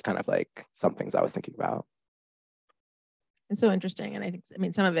 So that was kind of like some things I was thinking about. It's so interesting. And I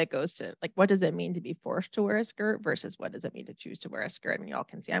mean, some of it goes to like, what does it mean to be forced to wear a skirt versus what does it mean to choose to wear a skirt? I mean, y'all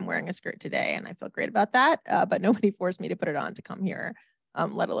can see I'm wearing a skirt today and I feel great about that, but nobody forced me to put it on to come here,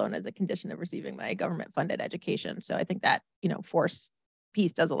 let alone as a condition of receiving my government funded education. So I think that, force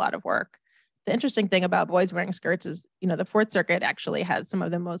piece does a lot of work. The interesting thing about boys wearing skirts is, the Fourth Circuit actually has some of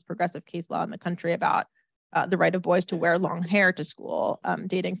the most progressive case law in the country about the right of boys to wear long hair to school,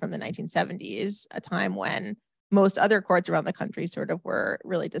 dating from the 1970s, a time when most other courts around the country sort of were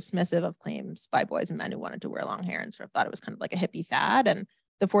really dismissive of claims by boys and men who wanted to wear long hair and sort of thought it was kind of like a hippie fad. And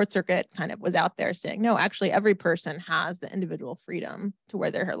the Fourth Circuit kind of was out there saying, no, actually every person has the individual freedom to wear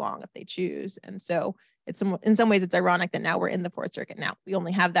their hair long if they choose. And so in some ways it's ironic that now we're in the Fourth Circuit. Now we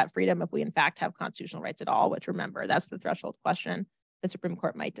only have that freedom if we in fact have constitutional rights at all, which remember, that's the threshold question the Supreme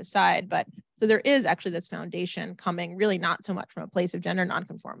Court might decide. But so there is actually this foundation coming really not so much from a place of gender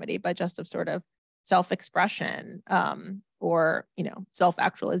nonconformity, but just of sort of self-expression or,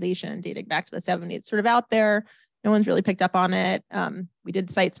 self-actualization dating back to the 70s. It's sort of out there. No one's really picked up on it. We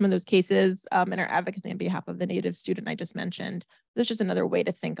did cite some of those cases in our advocacy on behalf of the Native student I just mentioned. There's just another way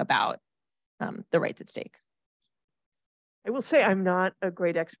to think about the rights at stake. I will say I'm not a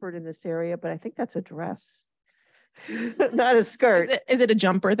great expert in this area, but I think that's a dress, not a skirt. Is it a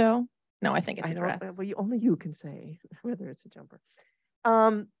jumper though? No, I think it's a dress. Well, only you can say whether it's a jumper.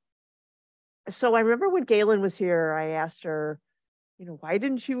 So I remember when Galen was here, I asked her, why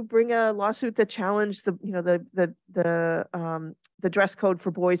didn't you bring a lawsuit that challenged the dress code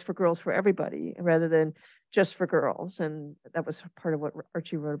for boys, for girls, for everybody, rather than just for girls? And that was part of what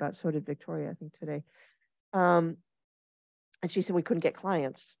Archie wrote about. So did Victoria, I think, today. And she said we couldn't get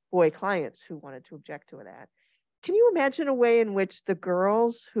boy clients who wanted to object to that. Can you imagine a way in which the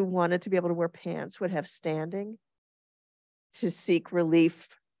girls who wanted to be able to wear pants would have standing to seek relief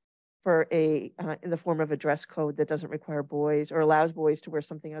for in the form of a dress code that doesn't require boys or allows boys to wear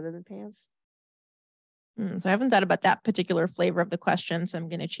something other than pants? So I haven't thought about that particular flavor of the question, so I'm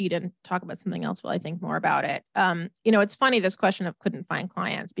going to cheat and talk about something else while I think more about it. It's funny, this question of couldn't find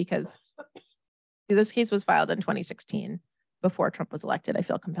clients, because this case was filed in 2016 before Trump was elected, I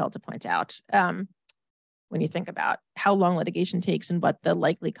feel compelled to point out. When you think about how long litigation takes and what the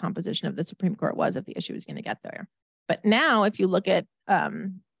likely composition of the Supreme Court was if the issue was going to get there. But now, if you look at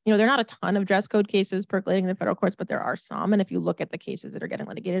there are not a ton of dress code cases percolating in the federal courts, but there are some. And if you look at the cases that are getting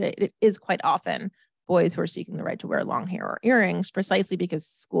litigated, it is quite often boys who are seeking the right to wear long hair or earrings, precisely because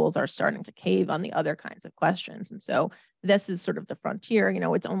schools are starting to cave on the other kinds of questions. And so this is sort of the frontier.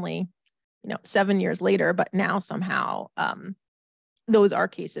 It's only 7 years later, but now somehow those are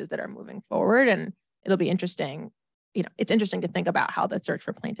cases that are moving forward. And it'll be interesting. It's interesting to think about how the search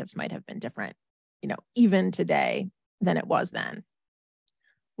for plaintiffs might have been different, even today than it was then.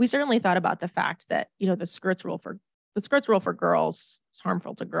 We certainly thought about the fact that, the skirts rule for girls is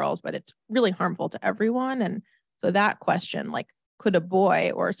harmful to girls, but it's really harmful to everyone. And so that question, like, could a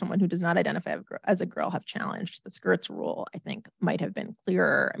boy or someone who does not identify as a girl have challenged the skirts rule, I think might have been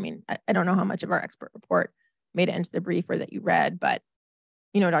clearer. I mean, I don't know how much of our expert report made it into the brief or that you read, but,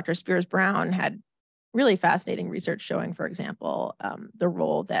 Dr. Spears Brown had really fascinating research showing, for example, the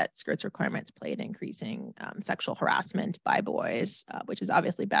role that skirts requirements play in increasing sexual harassment by boys, which is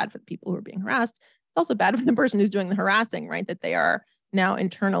obviously bad for the people who are being harassed. It's also bad for the person who's doing the harassing, right? That they are now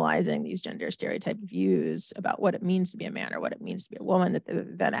internalizing these gender stereotype views about what it means to be a man or what it means to be a woman that they're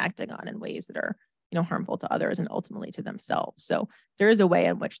then acting on in ways that are, harmful to others and ultimately to themselves. So there is a way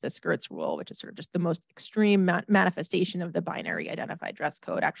in which the skirts rule, which is sort of just the most extreme manifestation of the binary identified dress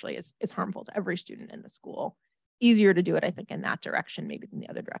code, actually is harmful to every student in the school. Easier to do it, I think, in that direction, maybe than the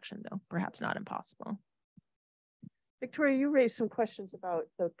other direction, though perhaps not impossible. Victoria, you raised some questions about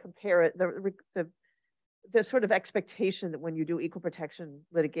the sort of expectation that when you do equal protection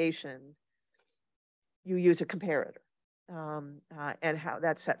litigation, you use a comparator, and how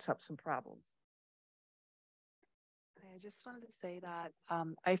that sets up some problems. I just wanted to say that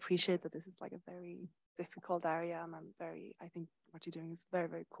I appreciate that this is like a very difficult area, and I think what you're doing is very,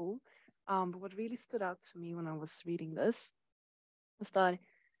 very cool. But what really stood out to me when I was reading this was that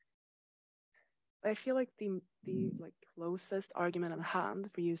I feel like the like closest argument at hand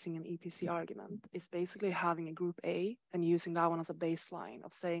for using an EPC argument is basically having a group A and using that one as a baseline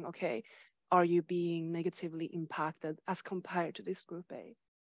of saying, okay, are you being negatively impacted as compared to this group A?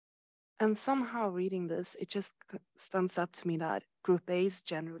 And somehow reading this, it just stands up to me that group A is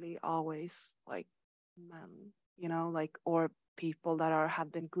generally always like men, you know, like, or people that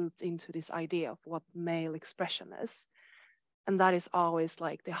have been grouped into this idea of what male expression is. And that is always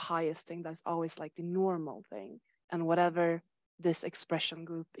like the highest thing. That's always like the normal thing. And whatever this expression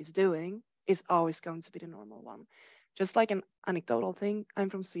group is doing is always going to be the normal one. Just like an anecdotal thing, I'm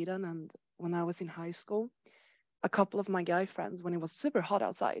from Sweden, and when I was in high school, a couple of my guy friends, when it was super hot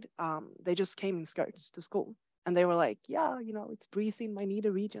outside, they just came in skirts to school. And they were like, yeah, you know, it's breezy in my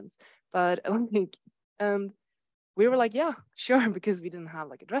nether regions. But like, and we were like, yeah, sure, because we didn't have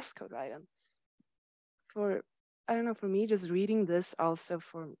like a dress code, right? And I don't know, for me, just reading this also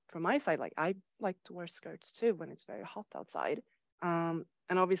from my side, like I like to wear skirts too when it's very hot outside. And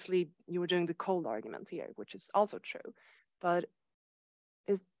obviously you were doing the cold argument here, which is also true. But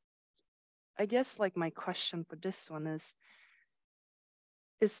I guess like my question for this one is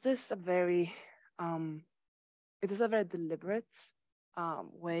this a very, it is a very deliberate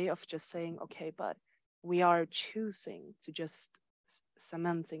way of just saying, okay, but we are choosing to just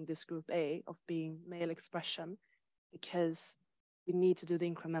cementing this group A of being male expression because we need to do the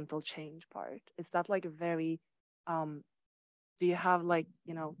incremental change part? Is that like a very, do you have like,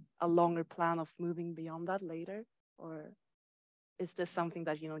 you know, a longer plan of moving beyond that later? Or is this something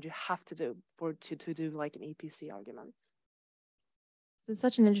that, you know, you have to do to do like an EPC argument? So it's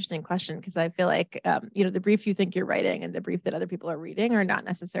such an interesting question because I feel like, you know, the brief you think you're writing and the brief that other people are reading are not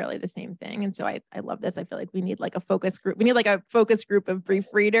necessarily the same thing. And so I love this. I feel like we need like a focus group. We need like a focus group of brief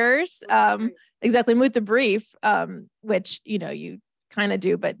readers. Exactly. With the brief, which, you know, you kind of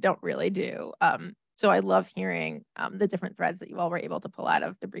do, but don't really do. So I love hearing the different threads that you all were able to pull out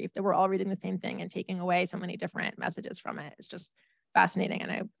of the brief, that we're all reading the same thing and taking away so many different messages from it. It's just fascinating.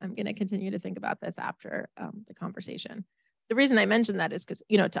 And I'm going to continue to think about this after the conversation. The reason I mentioned that is because,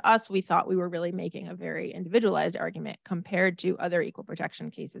 you know, to us, we thought we were really making a very individualized argument compared to other equal protection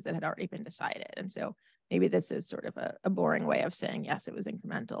cases that had already been decided. And so maybe this is sort of a boring way of saying, yes, it was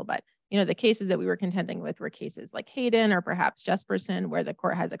incremental. But, you know, the cases that we were contending with were cases like Hayden or perhaps Jesperson, where the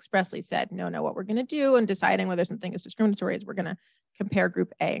court has expressly said, no, what we're going to do in deciding whether something is discriminatory is we're going to compare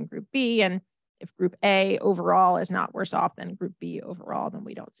group A and group B. And if group A overall is not worse off than group B overall, then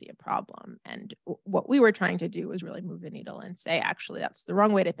we don't see a problem. And what we were trying to do was really move the needle and say, actually, that's the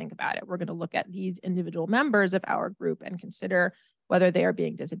wrong way to think about it. We're going to look at these individual members of our group and consider whether they are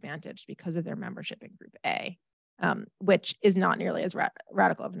being disadvantaged because of their membership in group A, which is not nearly as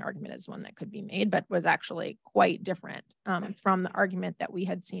radical of an argument as one that could be made, but was actually quite different from the argument that we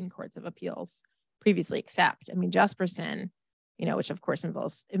had seen courts of appeals previously accept. I mean, Jesperson, you know, which of course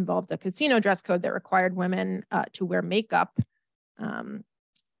involved a casino dress code that required women to wear makeup.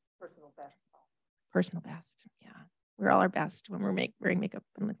 Personal best. Yeah, we're all our best when we're wearing makeup,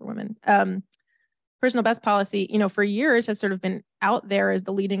 only for women. Personal best policy, you know, for years has sort of been out there as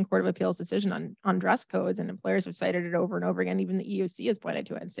the leading court of appeals decision on dress codes, and employers have cited it over and over again. Even the EEOC has pointed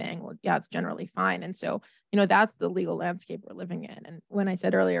to it and saying, well, yeah, it's generally fine. And so, you know, that's the legal landscape we're living in. And when I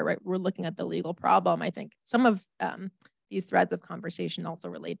said earlier, right, we're looking at the legal problem, I think some of these threads of conversation also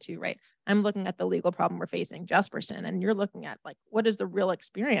relate to, right? I'm looking at the legal problem we're facing, Jesperson, and you're looking at like, what is the real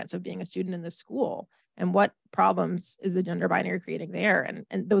experience of being a student in this school? And what problems is the gender binary creating there?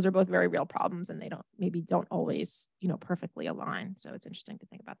 And those are both very real problems, and they don't always, you know, perfectly align. So it's interesting to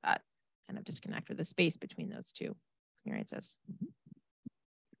think about that kind of disconnect or the space between those two experiences.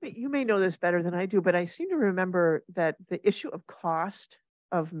 You may know this better than I do, but I seem to remember that the issue of cost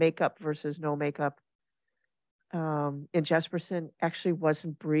of makeup versus no makeup in Jesperson actually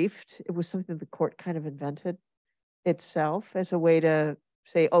wasn't briefed. It was something the court kind of invented itself as a way to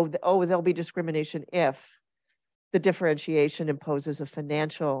say, oh, there'll be discrimination if the differentiation imposes a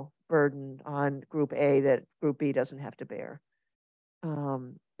financial burden on group A that group B doesn't have to bear.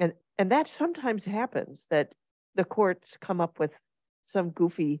 And that sometimes happens, that the courts come up with some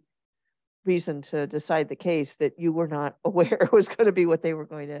goofy reason to decide the case that you were not aware was going to be what they were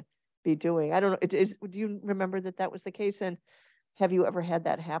going to be doing. I don't know. Do you remember that was the case? And have you ever had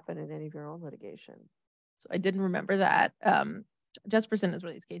that happen in any of your own litigation? So I didn't remember that. Jesperson is one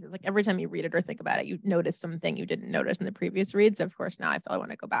of these cases, like every time you read it or think about it, you notice something you didn't notice in the previous reads. Of course, now I feel I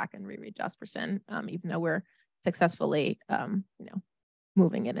want to go back and reread Jesperson, even though we're successfully, you know,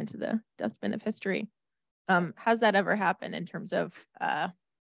 moving it into the dustbin of history. Has that ever happened in terms of a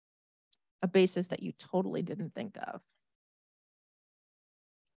basis that you totally didn't think of?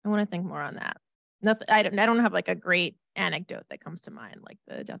 I want to think more on that. nothing. I don't have like a great anecdote that comes to mind, like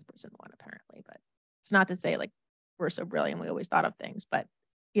the Jesperson one, apparently. But it's not to say like we're so brilliant we always thought of things. But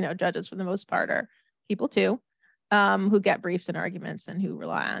judges for the most part are people too, who get briefs and arguments and who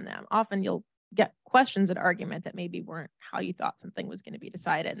rely on them. Often you'll get questions at argument that maybe weren't how you thought something was going to be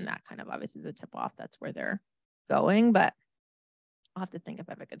decided, and that kind of obviously is a tip off. That's where they're going. But I'll have to think if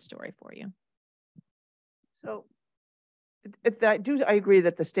I have a good story for you. So I agree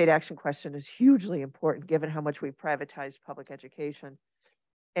that the state action question is hugely important given how much we've privatized public education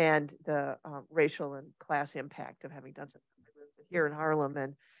and the racial and class impact of having done something. Here in Harlem,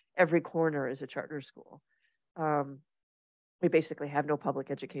 and every corner is a charter school. We basically have no public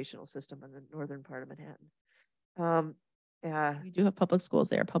educational system in the northern part of Manhattan. We do have public schools.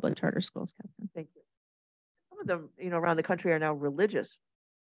 They are public charter schools, Katherine. Thank you. Some of them, around the country are now religious.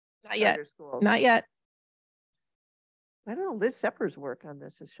 Not yet. Schools. Not yet. I don't know. Liz Sepper's work on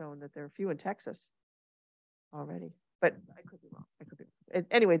this has shown that there are a few in Texas already, but I could be wrong.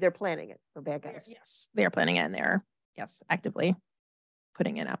 Anyway, they're planning it. The bad guys. Yes, they are planning it, and they're actively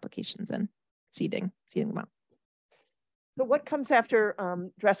putting in applications and seeding them out. So what comes after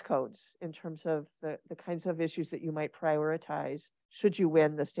dress codes in terms of the kinds of issues that you might prioritize should you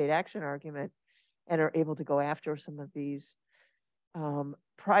win the state action argument and are able to go after some of these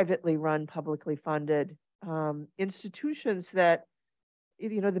privately run, publicly funded institutions that,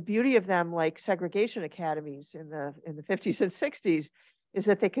 the beauty of them, like segregation academies in the 50s and 60s, is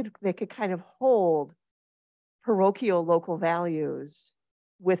that they could kind of hold parochial local values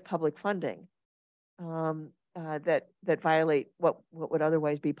with public funding that violate what would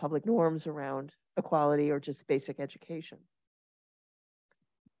otherwise be public norms around equality or just basic education.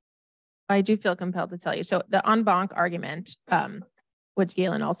 I do feel compelled to tell you. So the en banc argument, which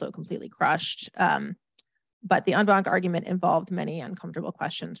Galen also completely crushed, but the en banc argument involved many uncomfortable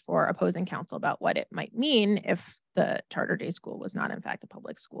questions for opposing counsel about what it might mean if the charter day school was not in fact a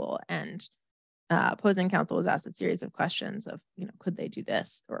public school. And opposing counsel was asked a series of questions of, could they do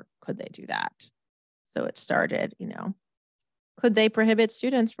this or could they do that? So it started, could they prohibit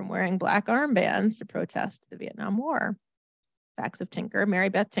students from wearing black armbands to protest the Vietnam War? Facts of Tinker, Mary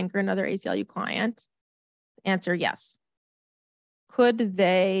Beth Tinker, another ACLU client. Answer, yes. Could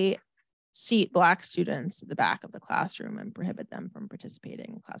they seat black students at the back of the classroom and prohibit them from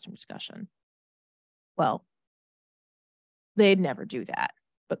participating in classroom discussion? Well, they'd never do that.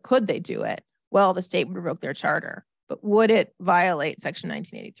 But could they do it? Well, the state would revoke their charter. But would it violate Section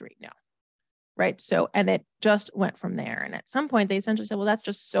 1983? No. Right. So, and it just went from there. And at some point, they essentially said, well, that's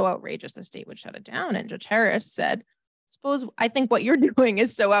just so outrageous, the state would shut it down. And Judge Harris said, I think what you're doing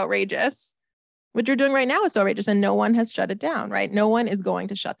is so outrageous. What you're doing right now is so outrageous, and no one has shut it down, right? No one is going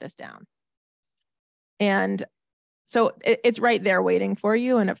to shut this down. And so it's right there waiting for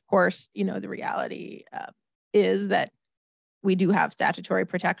you. And of course, the reality is that we do have statutory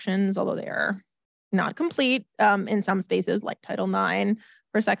protections, although they are not complete in some spaces, like Title IX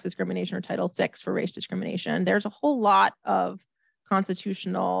for sex discrimination or Title VI for race discrimination. There's a whole lot of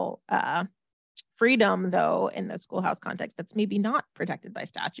constitutional freedom, though, in the schoolhouse context that's maybe not protected by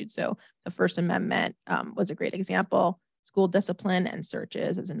statute. So the First Amendment was a great example. School discipline and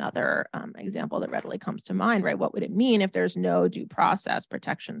searches is another example that readily comes to mind, right? What would it mean if there's no due process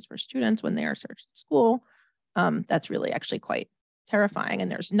protections for students when they are searched at school? That's really actually quite terrifying. And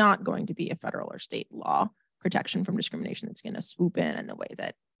there's not going to be a federal or state law protection from discrimination that's going to swoop in the way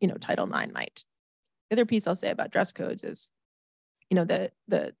that, Title IX might. The other piece I'll say about dress codes is, the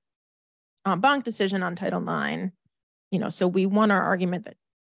en banc decision on Title IX, so we won our argument that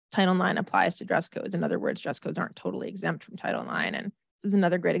Title IX applies to dress codes. In other words, dress codes aren't totally exempt from Title IX. And this is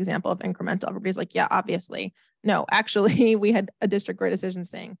another great example of incremental. Everybody's like, yeah, obviously. No, actually, we had a district court decision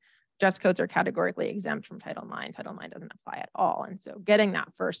saying dress codes are categorically exempt from Title IX. Title IX doesn't apply at all. And so getting that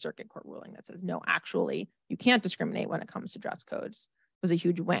First Circuit Court ruling that says, no, actually, you can't discriminate when it comes to dress codes was a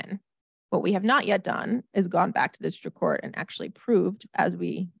huge win. What we have not yet done is gone back to the district court and actually proved, as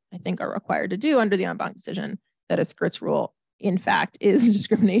we, I think, are required to do under the en banc decision, that a skirts rule, in fact, is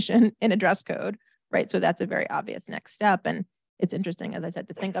discrimination in a dress code, right? So that's a very obvious next step. And it's interesting, as I said,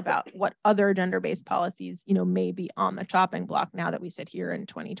 to think about what other gender-based policies, may be on the chopping block now that we sit here in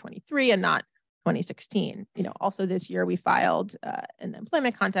 2023 and not 2016. Also this year we filed in the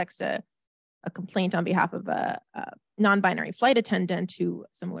employment context a complaint on behalf of a non-binary flight attendant who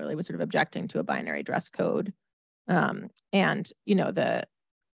similarly was sort of objecting to a binary dress code. And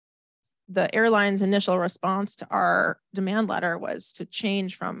the airline's initial response to our demand letter was to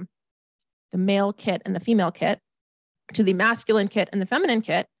change from the male kit and the female kit to the masculine kit and the feminine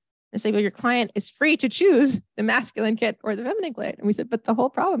kit, They say, well, your client is free to choose the masculine kit or the feminine kit. And we said, but the whole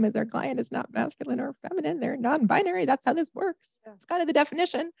problem is our client is not masculine or feminine. They're non-binary. That's how this works. It's kind of the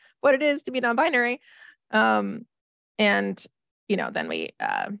definition, what it is to be non-binary. And, then we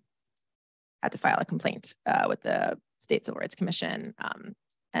had to file a complaint with the State Civil Rights Commission.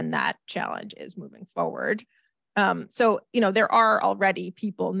 And that challenge is moving forward. So, there are already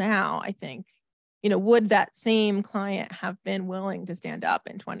people now, I think, would that same client have been willing to stand up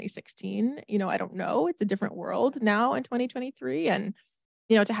in 2016? I don't know. It's a different world now in 2023. And,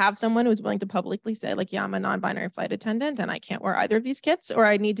 to have someone who's willing to publicly say, like, yeah, I'm a non-binary flight attendant and I can't wear either of these kits, or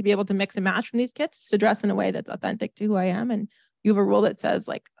I need to be able to mix and match from these kits to dress in a way that's authentic to who I am. And you have a rule that says,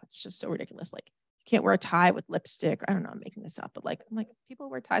 like, it's just so ridiculous. Like, you can't wear a tie with lipstick. I don't know, I'm making this up, but I'm like, people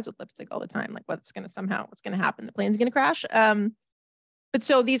wear ties with lipstick all the time. Like, what's going to happen? The plane's going to crash. But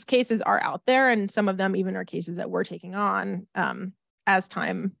so these cases are out there, and some of them even are cases that we're taking on as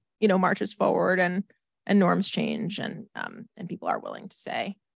time, marches forward and norms change, and people are willing to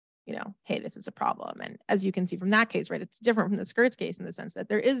say, hey, this is a problem. And as you can see from that case, right, it's different from the skirts case in the sense that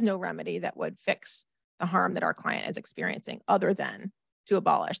there is no remedy that would fix the harm that our client is experiencing other than to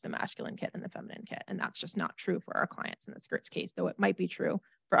abolish the masculine kit and the feminine kit. And that's just not true for our clients in the skirts case, though it might be true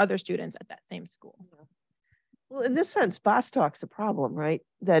for other students at that same school. Yeah. Well, in this sense, Bostock's a problem, right?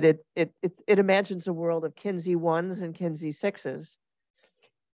 That it imagines a world of Kinsey 1s and Kinsey 6s,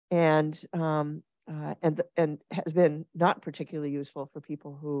 and has been not particularly useful for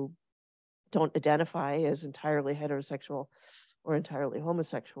people who don't identify as entirely heterosexual or entirely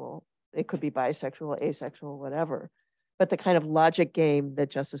homosexual. They could be bisexual, asexual, whatever. But the kind of logic game that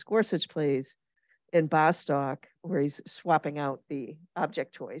Justice Gorsuch plays in Bostock, where he's swapping out the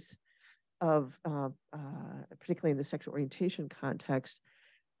object choice of, particularly in the sexual orientation context,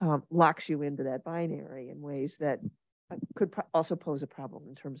 locks you into that binary in ways that could also pose a problem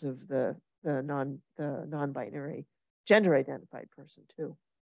in terms of the non-binary gender identified person too.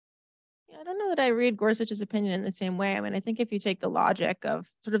 Yeah, I don't know that I read Gorsuch's opinion in the same way. I mean, I think if you take the logic of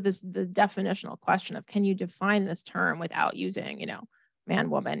sort of the definitional question of, can you define this term without using, man,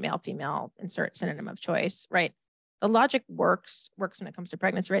 woman, male, female, insert synonym of choice, right? The logic works when it comes to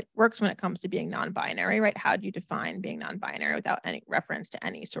pregnancy, right? Works when it comes to being non-binary, right? How do you define being non-binary without any reference to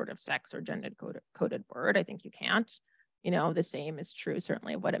any sort of sex or gender coded word? I think you can't. The same is true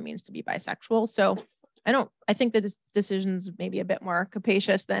certainly of what it means to be bisexual. So I think the decision's maybe a bit more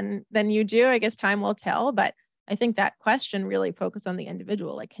capacious than you do. I guess time will tell, but I think that question really focused on the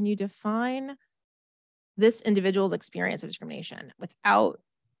individual. Like, can you define this individual's experience of discrimination without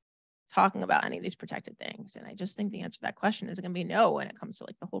talking about any of these protected things? And I just think the answer to that question is going to be no when it comes to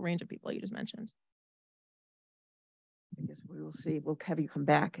like the whole range of people you just mentioned. I guess we will see. We'll have you come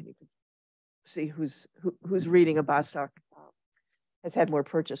back and you can see who's reading a Bostock has had more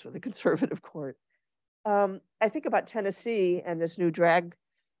purchase with the conservative court. I think about Tennessee and this new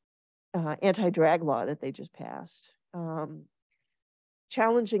anti-drag law that they just passed.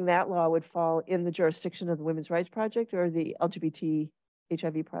 Challenging that law would fall in the jurisdiction of the Women's Rights Project or the LGBT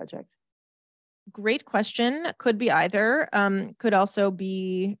HIV Project. Great question. Could be either. Could also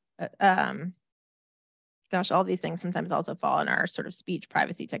be, all these things sometimes also fall in our sort of speech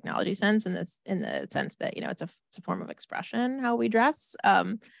privacy technology sense, in the sense that, it's a form of expression, how we dress.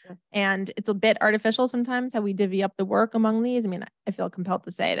 And it's a bit artificial sometimes how we divvy up the work among these. I mean, I feel compelled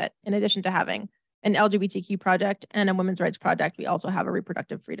to say that in addition to having an LGBTQ project and a women's rights project, we also have a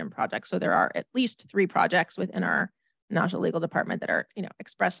reproductive freedom project. So there are at least 3 projects within our National Legal Department that are,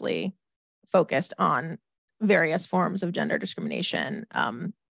 expressly focused on various forms of gender discrimination,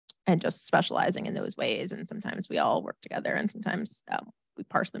 and just specializing in those ways. And sometimes we all work together, and sometimes we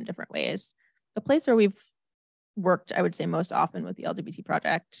parse them different ways. The place where we've worked, I would say, most often with the LGBT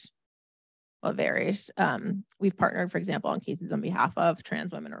project, well, it varies. We've partnered, for example, on cases on behalf of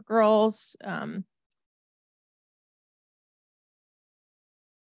trans women or girls.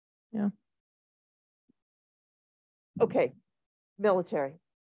 Yeah. Okay, military.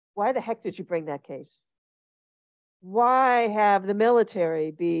 Why the heck did you bring that case? Why have the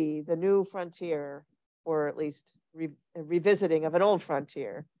military be the new frontier, or at least revisiting of an old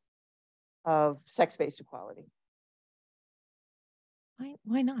frontier of sex-based equality?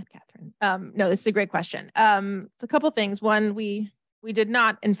 Why not, Catherine? No, this is a great question. It's a couple things. One, we did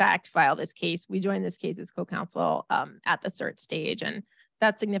not, in fact, file this case. We joined this case as co-counsel at the cert stage, and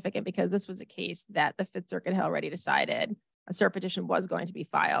that's significant because this was a case that the Fifth Circuit had already decided a cert petition was going to be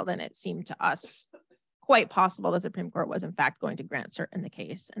filed, and it seemed to us quite possible the Supreme Court was in fact going to grant cert in the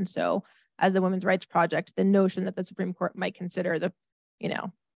case. And so as the Women's Rights Project, the notion that the Supreme Court might consider the,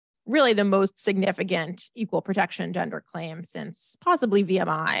 really the most significant equal protection gender claim since possibly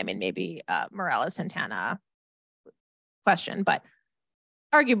VMI. I mean, maybe Morales-Santana question, but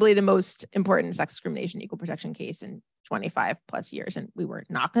arguably the most important sex discrimination equal protection case in 25 plus years. And we were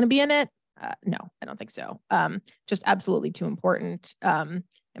not going to be in it. No, I don't think so. Just absolutely too important.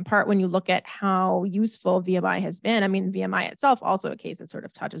 In part, when you look at how useful VMI has been, I mean, VMI itself also a case that sort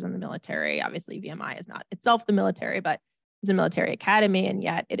of touches on the military. Obviously, VMI is not itself the military, but it's a military academy. And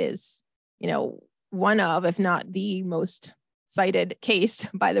yet it is, one of, if not the most cited case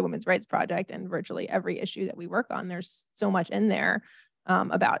by the Women's Rights Project, and virtually every issue that we work on, there's so much in there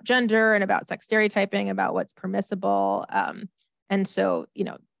about gender and about sex stereotyping, about what's permissible. And so,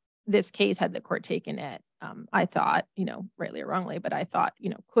 this case, had the court taken it, I thought, rightly or wrongly, but I thought,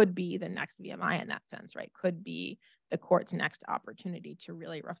 could be the next VMI in that sense, right? Could be the court's next opportunity to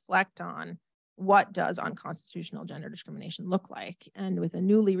really reflect on what does unconstitutional gender discrimination look like. And with a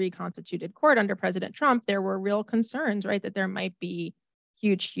newly reconstituted court under President Trump, there were real concerns, right, that there might be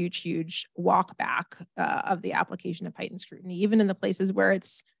huge walk back of the application of heightened scrutiny, even in the places where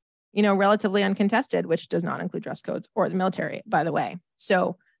it's, relatively uncontested, which does not include dress codes or the military, by the way.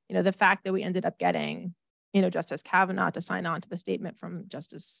 So, the fact that we ended up getting, Justice Kavanaugh to sign on to the statement from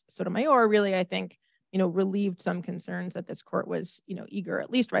Justice Sotomayor really, I think, relieved some concerns that this court was, eager,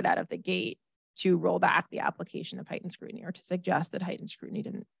 at least right out of the gate, to roll back the application of heightened scrutiny, or to suggest that heightened scrutiny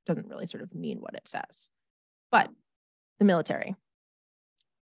doesn't really sort of mean what it says. But the military.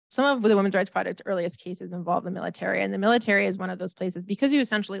 Some of the Women's Rights Project earliest cases involve the military, and the military is one of those places, because you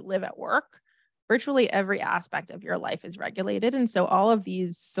essentially live at work, virtually every aspect of your life is regulated. And so all of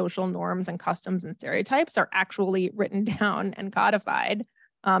these social norms and customs and stereotypes are actually written down and codified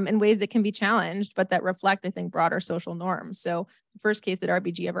in ways that can be challenged, but that reflect, I think, broader social norms. So the first case that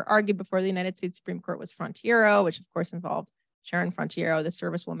RBG ever argued before the United States Supreme Court was Frontiero, which of course involved Sharon Frontiero, the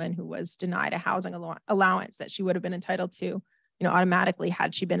servicewoman who was denied a housing allowance that she would have been entitled to, automatically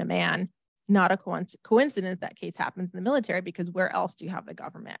had she been a man. Not a coincidence that case happens in the military, because where else do you have the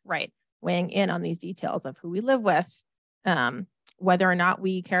government, right, weighing in on these details of who we live with, whether or not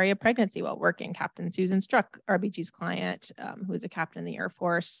we carry a pregnancy while working. Captain Susan Struck, RBG's client, who was a captain in the Air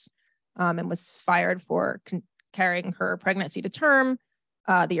Force and was fired for carrying her pregnancy to term.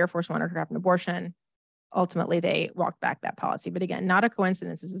 The Air Force wanted her to have an abortion. Ultimately, they walked back that policy. But again, not a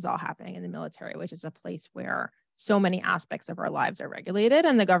coincidence. This is all happening in the military, which is a place where so many aspects of our lives are regulated,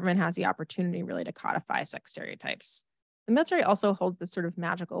 and the government has the opportunity really to codify sex stereotypes. The military also holds this sort of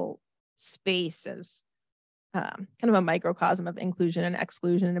magical space as kind of a microcosm of inclusion and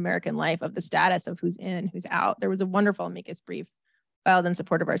exclusion in American life, of the status of who's in and who's out. There was a wonderful amicus brief filed in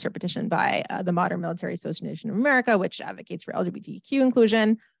support of our cert petition by the Modern Military Association of America, which advocates for LGBTQ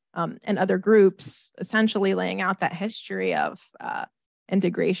inclusion, and other groups, essentially laying out that history of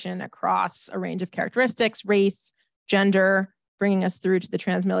integration across a range of characteristics, race, gender, bringing us through to the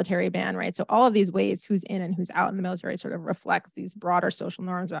trans-military ban, right? So all of these ways who's in and who's out in the military sort of reflects these broader social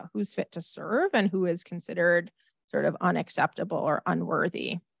norms about who's fit to serve and who is considered sort of unacceptable or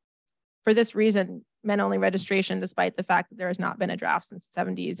unworthy. For this reason, men-only registration, despite the fact that there has not been a draft since the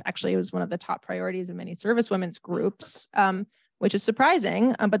 70s, actually it was one of the top priorities of many service women's groups, which is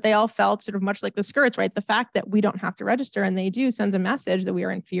surprising, but they all felt sort of much like the skirts, right? The fact that we don't have to register and they do sends a message that we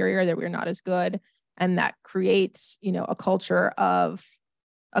are inferior, that we're not as good, and that creates, a culture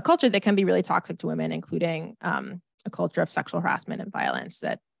that can be really toxic to women, including a culture of sexual harassment and violence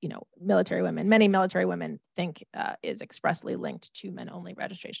that, many military women think is expressly linked to men-only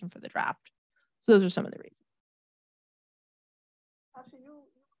registration for the draft. So those are some of the reasons. Tasha, you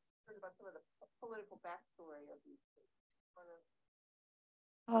heard about some of the political backstory of these cases.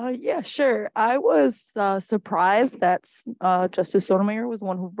 Yeah, sure. I was surprised that Justice Sotomayor was the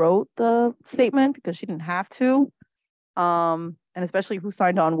one who wrote the statement, because she didn't have to, and especially who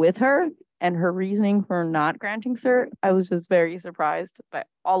signed on with her, and her reasoning for not granting cert. I was just very surprised by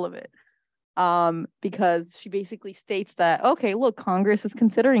all of it, because she basically states that, okay, look, Congress is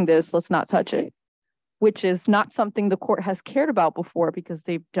considering this, let's not touch it, which is not something the court has cared about before, because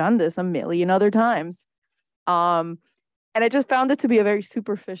they've done this a million other times. And I just found it to be a very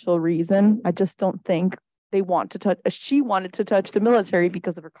superficial reason. I just don't think they want to touch, she wanted to touch the military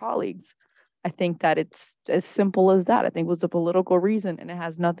because of her colleagues. I think that it's as simple as that. I think it was a political reason, and it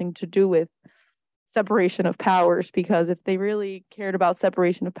has nothing to do with separation of powers, because if they really cared about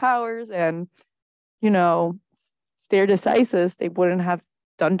separation of powers and, stare decisis, they wouldn't have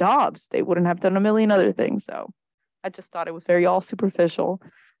done Dobbs. They wouldn't have done a million other things. So I just thought it was very all superficial.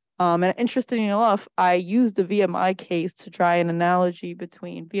 And interestingly enough, I used the VMI case to try an analogy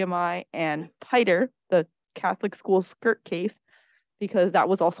between VMI and Piter, the Catholic school skirt case, because that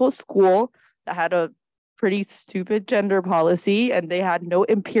was also a school that had a pretty stupid gender policy, and they had no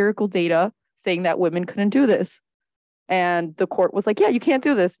empirical data saying that women couldn't do this. And the court was like, yeah, you can't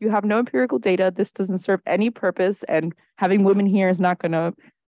do this. You have no empirical data. This doesn't serve any purpose. And having women here is not gonna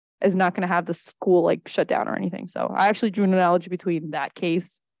have the school like shut down or anything. So I actually drew an analogy between that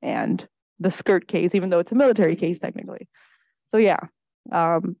case and the skirt case, even though it's a military case technically. So yeah,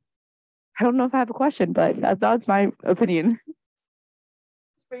 I don't know if I have a question, but that's my opinion.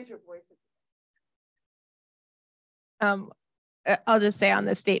 Raise your voice. I'll just say on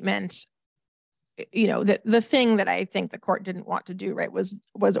this statement, you know, the thing that I think the court didn't want to do, right, was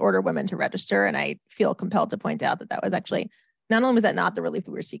order women to register. And I feel compelled to point out that that was actually, not only was that not the relief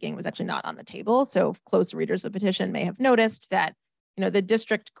that we were seeking, it was actually not on the table. So close readers of the petition may have noticed that, you know, the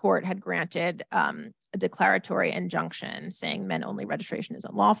district court had granted a declaratory injunction saying men-only registration is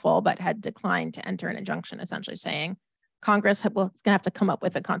unlawful, but had declined to enter an injunction essentially saying Congress it's going to have to come up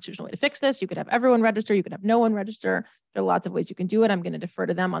with a constitutional way to fix this. You could have everyone register. You could have no one register. There are lots of ways you can do it. I'm going to defer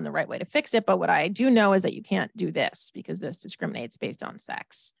to them on the right way to fix it. But what I do know is that you can't do this because this discriminates based on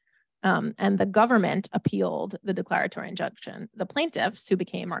sex. And the government appealed the declaratory injunction. The plaintiffs, who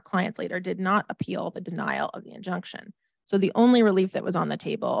became our clients later, did not appeal the denial of the injunction. So the only relief that was on the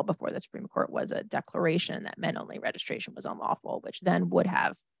table before the Supreme Court was a declaration that men-only registration was unlawful, which then would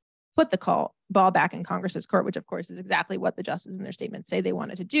have put the ball back in Congress's court, which of course is exactly what the justices in their statement say they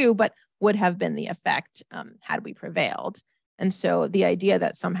wanted to do, but would have been the effect had we prevailed. And so the idea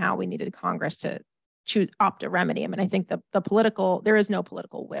that somehow we needed Congress to opt a remedy, I mean, I think there is no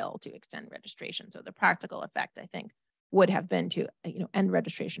political will to extend registration. So the practical effect, I think, would have been to end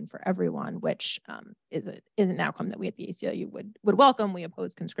registration for everyone, which is an outcome that we at the ACLU would welcome. We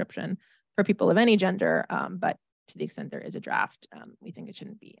oppose conscription for people of any gender, but to the extent there is a draft, we think it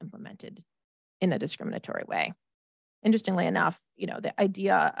shouldn't be implemented in a discriminatory way. Interestingly enough, the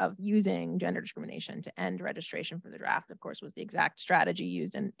idea of using gender discrimination to end registration for the draft, of course, was the exact strategy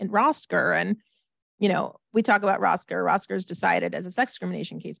used in Rosker. And, we talk about Rosker. Rosker's decided as a sex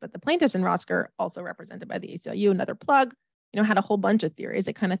discrimination case, but the plaintiffs in Rosker, also represented by the ACLU, another plug, had a whole bunch of theories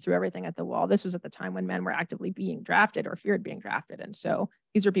that kind of threw everything at the wall. This was at the time when men were actively being drafted or feared being drafted. And so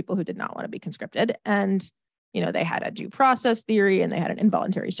these were people who did not want to be conscripted. And they had a due process theory and they had an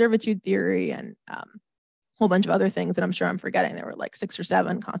involuntary servitude theory and a whole bunch of other things that I'm sure I'm forgetting. There were like 6 or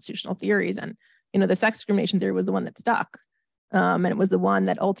 7 constitutional theories. And, the sex discrimination theory was the one that stuck. And it was the one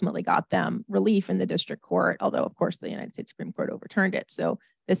that ultimately got them relief in the district court, although, of course, the United States Supreme Court overturned it. So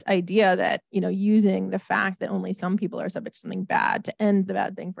this idea that, using the fact that only some people are subject to something bad to end the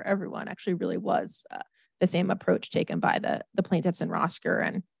bad thing for everyone actually really was the same approach taken by the plaintiffs in Rosker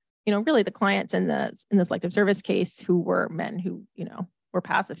and, really the clients in the selective service case who were men who, were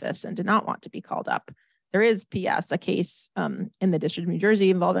pacifists and did not want to be called up. There is, P.S., a case in the District of New Jersey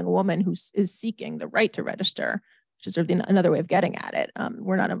involving a woman who is seeking the right to register, which is sort of another way of getting at it.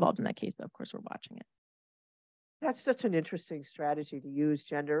 We're not involved in that case, though. Of course, we're watching it. That's such an interesting strategy to use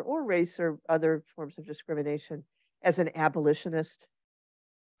gender or race or other forms of discrimination as an abolitionist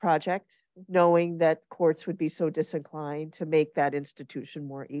project, knowing that courts would be so disinclined to make that institution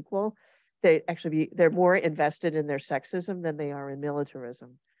more equal. They're more invested in their sexism than they are in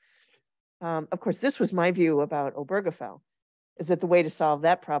militarism. Of course, this was my view about Obergefell, is that the way to solve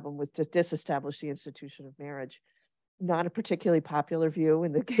that problem was to disestablish the institution of marriage. Not a particularly popular view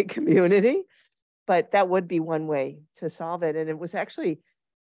in the gay community, but that would be one way to solve it. And it was actually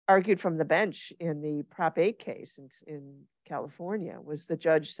argued from the bench in the Prop 8 case in California. Was the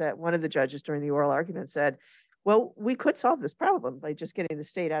judge said, one of the judges during the oral argument said, well, we could solve this problem by just getting the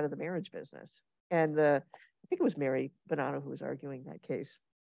state out of the marriage business. And I think it was Mary Bonanno who was arguing that case.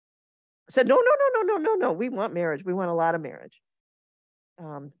 Said, no, we want marriage. We want a lot of marriage.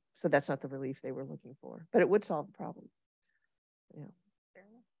 So that's not the relief they were looking for, but it would solve the problem. Yeah,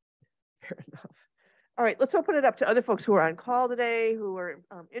 fair enough. All right, let's open it up to other folks who are on call today, who are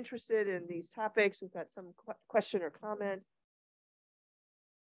interested in these topics. We've got some question or comment.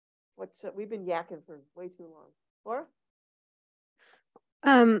 We've been yakking for way too long. Laura?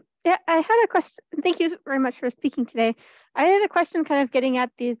 Yeah, I had a question. Thank you very much for speaking today. I had a question kind of getting at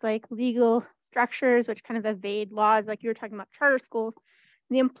these like legal structures, which kind of evade laws, like you were talking about charter schools.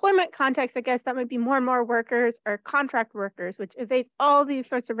 In the employment context, I guess that might be more and more workers or contract workers, which evades all these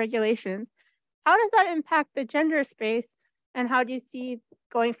sorts of regulations. How does that impact the gender space? And how do you see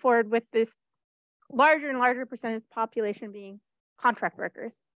going forward with this larger and larger percentage of the population being contract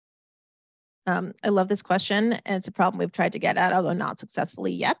workers? I love this question, and it's a problem we've tried to get at, although not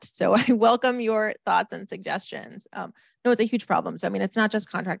successfully yet. So I welcome your thoughts and suggestions. No, it's a huge problem. So, I mean, it's not just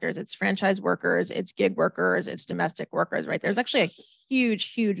contractors, it's franchise workers, it's gig workers, it's domestic workers, right? There's actually a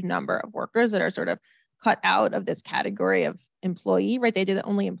huge, huge number of workers that are sort of cut out of this category of employee, right? They do that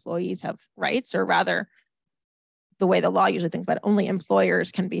only employees have rights, or rather, the way the law usually thinks about it, only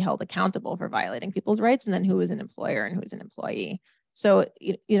employers can be held accountable for violating people's rights, and then who is an employer and who is an employee. So,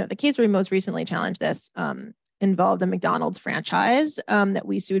 the case where we most recently challenged this involved a McDonald's franchise that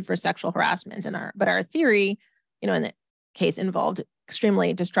we sued for sexual harassment. But our theory, in the case involved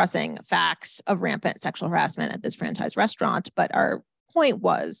extremely distressing facts of rampant sexual harassment at this franchise restaurant. But our point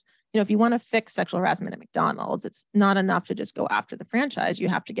was, if you want to fix sexual harassment at McDonald's, it's not enough to just go after the franchise. You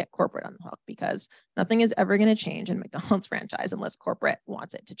have to get corporate on the hook, because nothing is ever going to change in McDonald's franchise unless corporate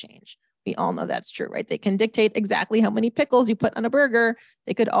wants it to change. We all know that's true, right? They can dictate exactly how many pickles you put on a burger.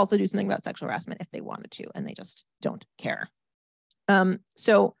 They could also do something about sexual harassment if they wanted to, and they just don't care.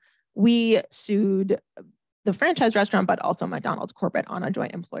 So we sued the franchise restaurant, but also McDonald's corporate on a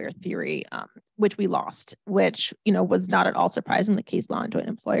joint employer theory, which we lost, which, was not at all surprising. The case law on joint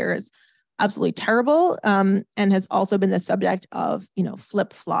employer is absolutely terrible, and has also been the subject of,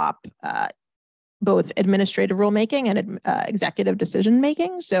 flip-flop, both administrative rulemaking and executive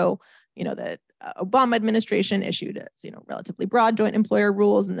decision-making. So, the Obama administration issued, relatively broad joint employer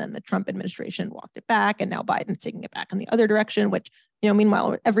rules, and then the Trump administration walked it back, and now Biden's taking it back in the other direction, which,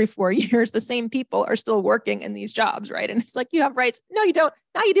 meanwhile, every 4 years, the same people are still working in these jobs, right? And it's like, you have rights. No, you don't.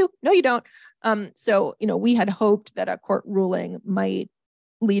 Now you do. No, you don't. So, we had hoped that a court ruling might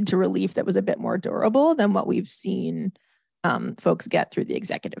lead to relief that was a bit more durable than what we've seen folks get through the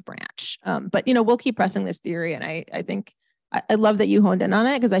executive branch. But, we'll keep pressing this theory. And I think I love that you honed in on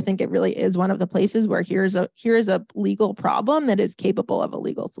it, because I think it really is one of the places where here's a legal problem that is capable of a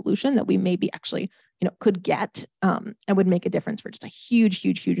legal solution that we maybe actually, could get and would make a difference for just a huge,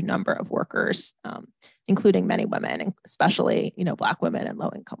 huge, huge number of workers, including many women, and especially, Black women and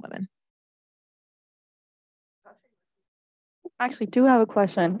low-income women. I actually do have a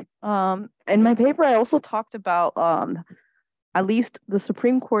question. In my paper, I also talked about at least the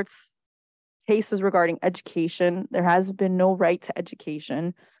Supreme Court's cases regarding education. There has been no right to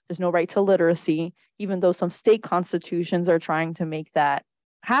education. There's no right to literacy, even though some state constitutions are trying to make that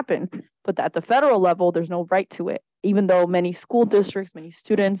happen. But at the federal level, there's no right to it, even though many school districts, many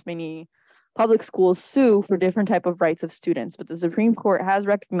students, many public schools sue for different type of rights of students. But the Supreme Court has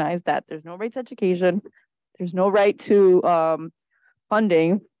recognized that there's no right to education. There's no right to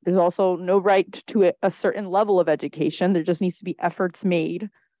funding. There's also no right to a certain level of education. There just needs to be efforts made.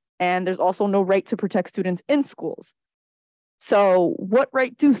 And there's also no right to protect students in schools. So what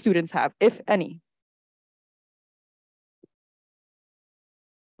right do students have, if any?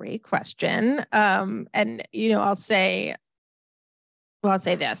 Great question. And, I'll say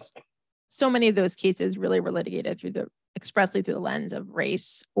this. So many of those cases really were litigated expressly through the lens of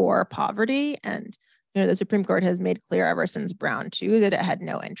race or poverty. And, the Supreme Court has made clear ever since Brown 2 that it had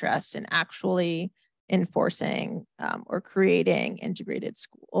no interest in actually enforcing or creating integrated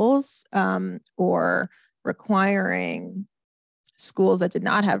schools or requiring schools that did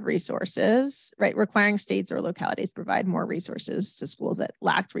not have resources, right? Requiring states or localities provide more resources to schools that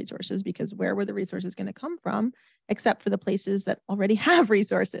lacked resources, because where were the resources going to come from except for the places that already have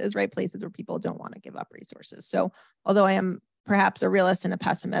resources, right? Places where people don't want to give up resources. So although I am perhaps a realist and a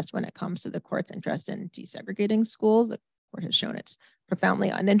pessimist when it comes to the court's interest in desegregating schools, the court has shown it's profoundly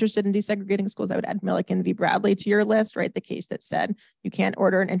uninterested in desegregating schools. I would add Milliken v. Bradley to your list, right? The case that said you can't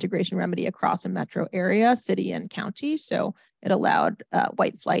order an integration remedy across a metro area, city, and county. So it allowed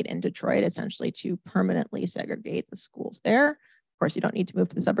white flight in Detroit essentially to permanently segregate the schools there. Of course, you don't need to move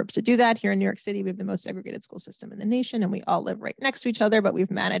to the suburbs to do that. Here in New York City, we have the most segregated school system in the nation, and we all live right next to each other, but we've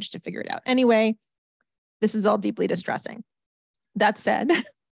managed to figure it out anyway. This is all deeply distressing. That said,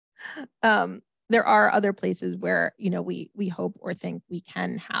 there are other places where, we hope or think we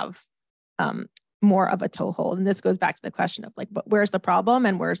can have more of a toehold. And this goes back to the question of but where's the problem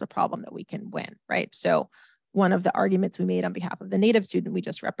and where's the problem that we can win, right? So one of the arguments we made on behalf of the Native student we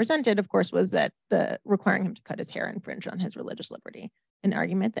just represented, of course, was that the requiring him to cut his hair infringed on his religious liberty, an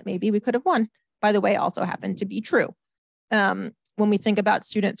argument that maybe we could have won, by the way, also happened to be true. When we think about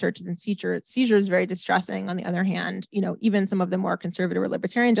student searches and seizures, very distressing. On the other hand, even some of the more conservative or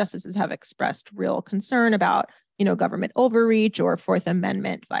libertarian justices have expressed real concern about, government overreach or Fourth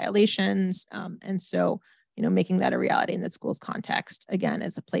Amendment violations. And so, making that a reality in the school's context, again,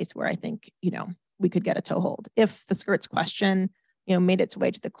 is a place where I think, we could get a toehold. If the skirts question, made its way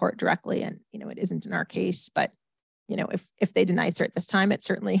to the court directly, and, it isn't in our case, but, you know, if they deny cert this time, it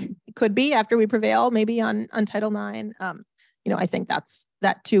certainly could be after we prevail, maybe on Title IX. You know, I think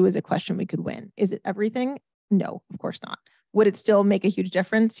that too is a question we could win. Is it everything? No, of course not. Would it still make a huge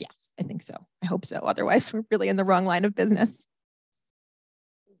difference? Yes, I think so. I hope so. Otherwise, we're really in the wrong line of business.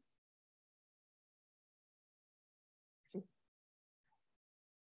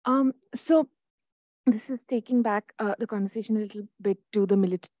 So this is taking back the conversation a little bit to the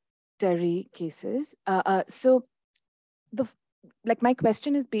military cases. So my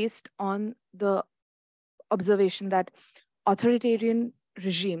question is based on the observation that authoritarian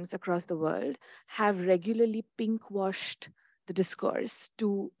regimes across the world have regularly pink-washed the discourse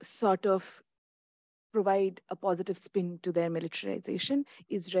to sort of provide a positive spin to their militarization,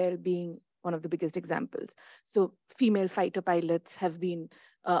 Israel being one of the biggest examples. So female fighter pilots have been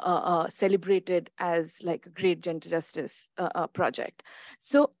celebrated as like a great gender justice project.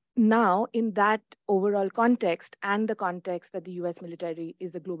 So now in that overall context and the context that the US military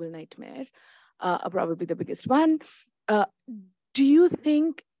is a global nightmare, probably the biggest one, do you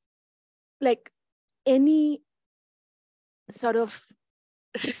think like any sort of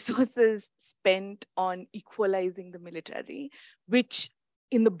resources spent on equalizing the military, which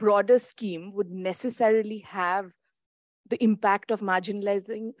in the broader scheme would necessarily have the impact of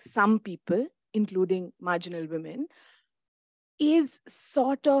marginalizing some people, including marginal women, is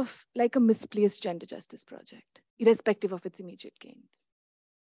sort of like a misplaced gender justice project, irrespective of its immediate gains?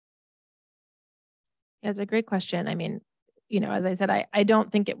 Yeah, it's a great question. I mean, you know, as I said, I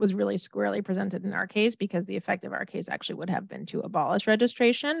don't think it was really squarely presented in our case because the effect of our case actually would have been to abolish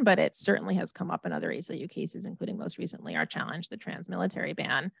registration, but it certainly has come up in other ACLU cases, including most recently our challenge, the trans-military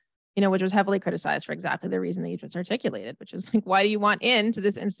ban, you know, which was heavily criticized for exactly the reason that you just articulated, which is like, why do you want into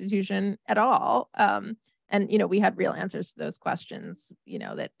this institution at all? And, you know, we had real answers to those questions, you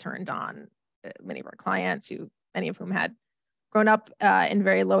know, that turned on many of our clients, many of whom had grown up in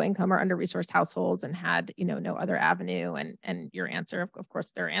very low income or under-resourced households and had, you know, no other avenue. And your answer, of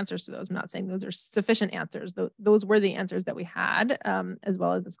course, there are answers to those. I'm not saying those are sufficient answers. Those were the answers that we had, as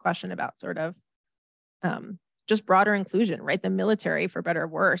well as this question about sort of just broader inclusion, right? The military, for better or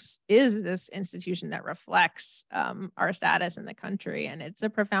worse, is this institution that reflects our status in the country. And it's a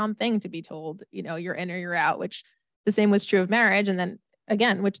profound thing to be told, you know, you're in or you're out, which the same was true of marriage. And then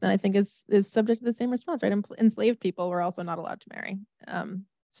again, which then I think is subject to the same response, right? Enslaved people were also not allowed to marry.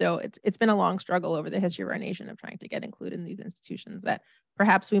 So it's been a long struggle over the history of our nation of trying to get included in these institutions that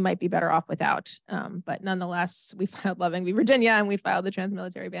perhaps we might be better off without. But nonetheless, we filed Loving v. Virginia and we filed the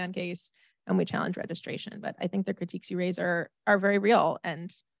trans-military ban case and we challenged registration. But I think the critiques you raise are very real.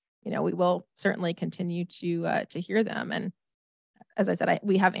 And, you know, we will certainly continue to hear them. And as I said,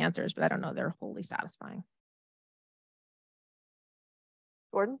 we have answers, but I don't know they're wholly satisfying.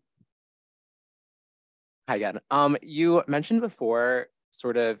 Gordon? Hi again. You mentioned before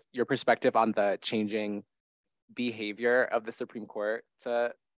sort of your perspective on the changing behavior of the Supreme Court,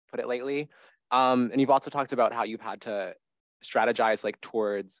 to put it lightly. And you've also talked about how you've had to strategize like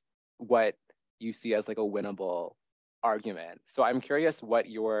towards what you see as like a winnable argument. So I'm curious what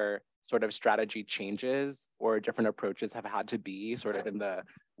your sort of strategy changes or different approaches have had to be sort of in the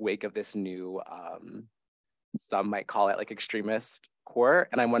wake of this new, some might call it like extremist court.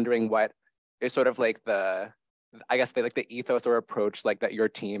 And I'm wondering what is sort of like the ethos or approach like that your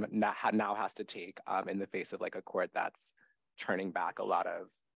team now has to take in the face of like a court that's turning back a lot of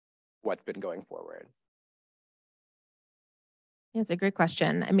what's been going forward. Yeah, it's a great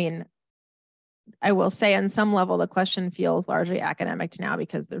question. I mean, I will say on some level, the question feels largely academic now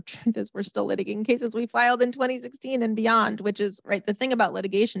because the truth is we're still litigating cases we filed in 2016 and beyond, which is right. The thing about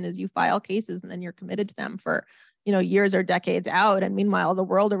litigation is you file cases and then you're committed to them for, you know, years or decades out. And meanwhile, the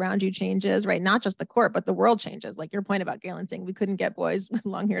world around you changes, right? Not just the court, but the world changes. Like your point about Galen saying we couldn't get boys with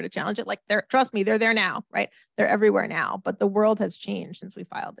long hair to challenge it. Like trust me, they're there now, right? They're everywhere now, but the world has changed since we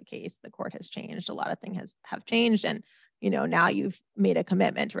filed the case. The court has changed. A lot of things have changed. And you know, now you've made a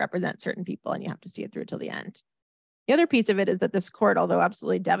commitment to represent certain people and you have to see it through till the end. The other piece of it is that this court, although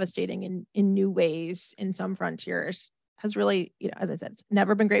absolutely devastating in new ways in some frontiers, has really, you know, as I said, it's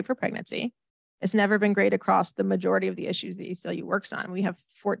never been great for pregnancy. It's never been great across the majority of the issues the ACLU works on. We have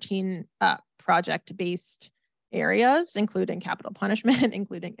 14 project-based areas, including capital punishment,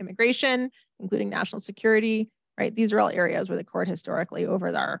 including immigration, including national security, right? These are all areas where the court historically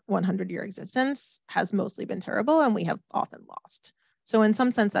over our 100-year existence has mostly been terrible and we have often lost. So in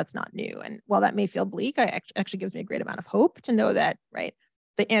some sense, that's not new. And while that may feel bleak, it actually gives me a great amount of hope to know that, right,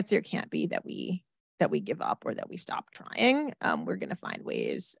 the answer can't be that we give up or that we stop trying. We're going to find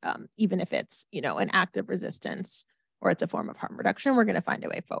ways, even if it's, you know, an act of resistance or it's a form of harm reduction, we're going to find a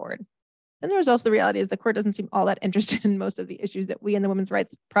way forward. And there's also the reality is the court doesn't seem all that interested in most of the issues that we in the Women's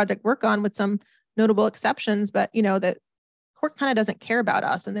Rights Project work on, with some notable exceptions. But, you know, the court kind of doesn't care about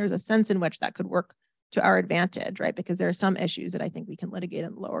us. And there's a sense in which that could work to our advantage, right? Because there are some issues that I think we can litigate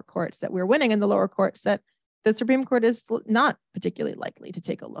in the lower courts that we're winning in the lower courts that the Supreme Court is not particularly likely to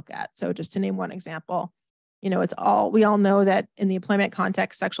take a look at. So just to name one example, you know, we all know that in the employment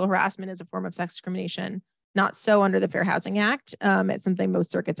context, sexual harassment is a form of sex discrimination. Not so under the Fair Housing Act. It's something most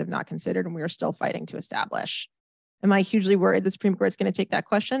circuits have not considered, and we are still fighting to establish. Am I hugely worried the Supreme Court is going to take that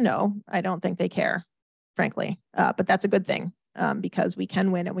question? No, I don't think they care, frankly. But that's a good thing because we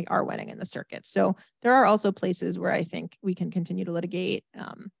can win and we are winning in the circuit. So there are also places where I think we can continue to litigate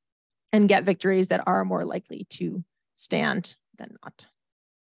and get victories that are more likely to stand than not.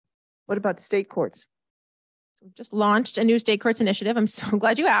 What about the state courts? We've just launched a new state courts initiative. I'm so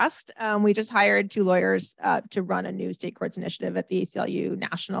glad you asked. We just hired 2 lawyers to run a new state courts initiative at the ACLU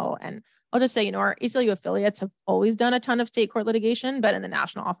National. And I'll just say, you know, our ACLU affiliates have always done a ton of state court litigation, but in the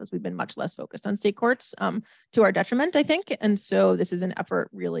national office, we've been much less focused on state courts to our detriment, I think. And so this is an effort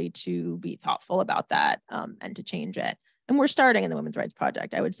really to be thoughtful about that and to change it. And we're starting in the Women's Rights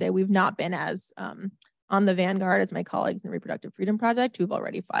Project. I would say we've not been as on the vanguard as my colleagues in the Reproductive Freedom Project, who've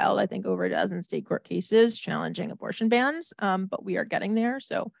already filed, I think, over a dozen state court cases challenging abortion bans, but we are getting there.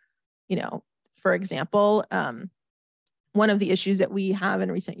 So, you know, for example, one of the issues that we have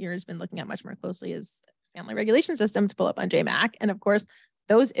in recent years been looking at much more closely is family regulation system, to pull up on JMAC. And of course,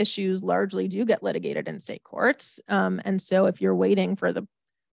 those issues largely do get litigated in state courts. And so if you're waiting for the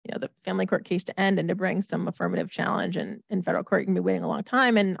family court case to end and to bring some affirmative challenge in federal court, you can be waiting a long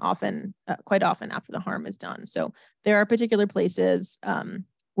time, and often, quite often after the harm is done. So there are particular places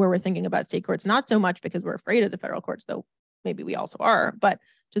where we're thinking about state courts, not so much because we're afraid of the federal courts, though maybe we also are, but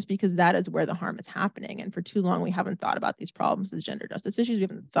just because that is where the harm is happening. And for too long, we haven't thought about these problems as gender justice issues. We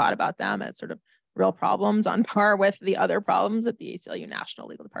haven't thought about them as sort of real problems on par with the other problems that the ACLU National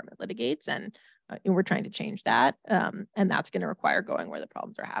Legal Department litigates. And we're trying to change that. And that's going to require going where the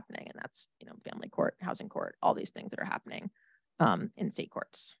problems are happening. And that's, you know, family court, housing court, all these things that are happening in state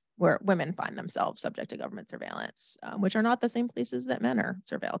courts where women find themselves subject to government surveillance, which are not the same places that men are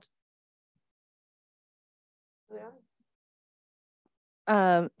surveilled.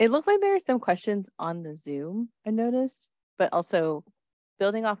 It looks like there are some questions on the Zoom, I noticed, but also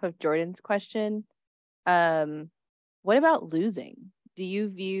building off of Jordan's question, what about losing? Do you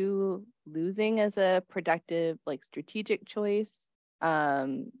view losing as a productive, like, strategic choice,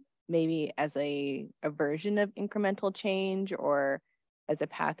 maybe as a version of incremental change, or as a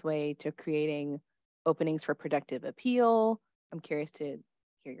pathway to creating openings for productive appeal? I'm curious to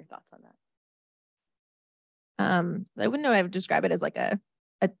hear your thoughts on that. I wouldn't know. I would describe it as like a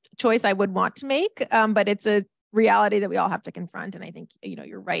choice I would want to make, but it's a reality that we all have to confront. And I think, you know,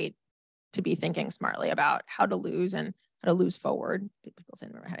 you're right to be thinking smartly about how to lose and how to lose forward. People say,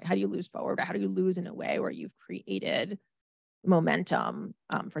 how do you lose forward? Or how do you lose in a way where you've created momentum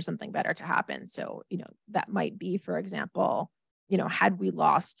for something better to happen? So, you know, that might be, for example, you know, had we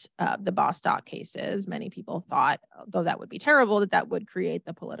lost the Bostock cases, many people thought, though that would be terrible, that would create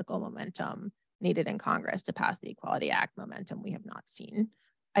the political momentum needed in Congress to pass the Equality Act. Momentum we have not seen.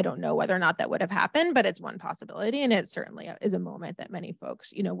 I don't know whether or not that would have happened, but it's one possibility. And it certainly is a moment that many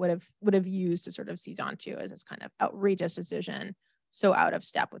folks, you know, would have used to sort of seize onto as this kind of outrageous decision, so out of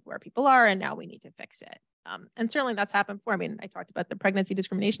step with where people are, and now we need to fix it. And certainly that's happened before. I mean, I talked about the Pregnancy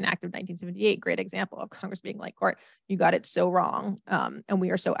Discrimination Act of 1978, great example of Congress being like, court, you got it so wrong. And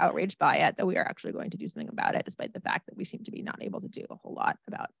we are so outraged by it that we are actually going to do something about it, despite the fact that we seem to be not able to do a whole lot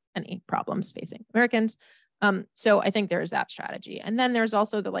about any problems facing Americans. So I think there's that strategy. And then there's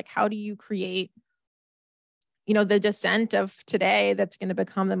also the, like, how do you create, you know, the dissent of today that's going to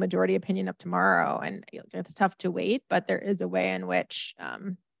become the majority opinion of tomorrow? And it's tough to wait, but there is a way in which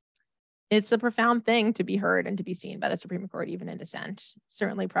it's a profound thing to be heard and to be seen by the Supreme Court, even in dissent.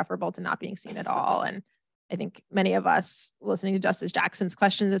 Certainly preferable to not being seen at all. And I think many of us listening to Justice Jackson's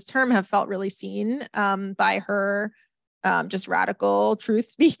question this term have felt really seen by her just radical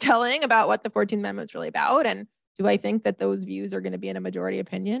truth be telling about what the 14th Amendment is really about. And do I think that those views are going to be in a majority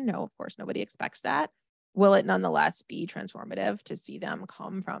opinion? No, of course, nobody expects that. Will it nonetheless be transformative to see them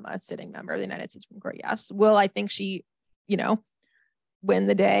come from a sitting member of the United States Supreme Court? Yes. Will I think she, you know, win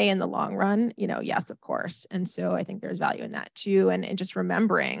the day in the long run? You know, yes, of course. And so I think there's value in that too. And just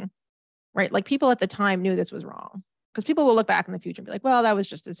remembering, right, like people at the time knew this was wrong, because people will look back in the future and be like, well, that was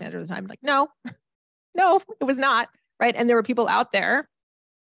just the standard of the time. Like, no, it was not. Right. And there were people out there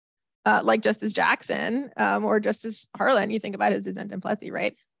like Justice Jackson or Justice Harlan, you think about his dissent in Plessy,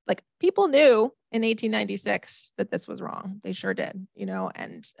 right? Like people knew in 1896 that this was wrong. They sure did, you know,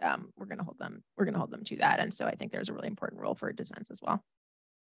 and we're going to hold them to that. And so I think there's a really important role for dissents as well.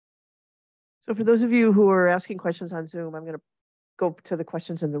 So for those of you who are asking questions on Zoom, I'm going to go to the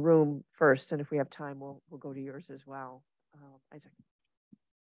questions in the room first. And if we have time, we'll go to yours as well. Isaac.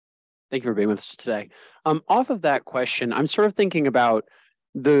 Thank you for being with us today. Off of that question, I'm sort of thinking about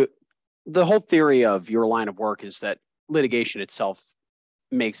the whole theory of your line of work is that litigation itself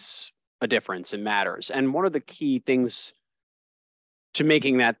makes a difference and matters. And one of the key things to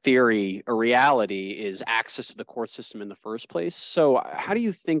making that theory a reality is access to the court system in the first place. So how do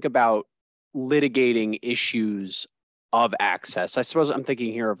you think about litigating issues of access? I suppose I'm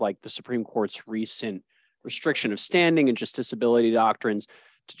thinking here of like the Supreme Court's recent restriction of standing and justiciability doctrines.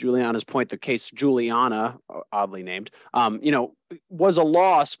 To Juliana's point, the case Juliana, oddly named, you know, was a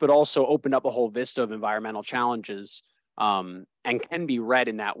loss, but also opened up a whole vista of environmental challenges and can be read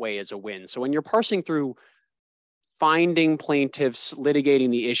in that way as a win. So when you're parsing through finding plaintiffs, litigating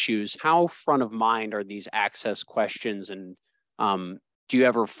the issues, how front of mind are these access questions? And do you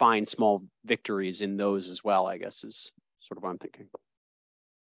ever find small victories in those as well, I guess is sort of what I'm thinking.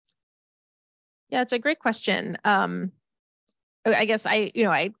 Yeah, it's a great question. I guess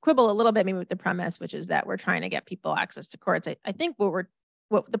I quibble a little bit maybe with the premise, which is that we're trying to get people access to courts. I think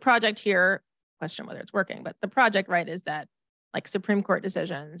what the project here, question whether it's working, but the project, right, is that like Supreme Court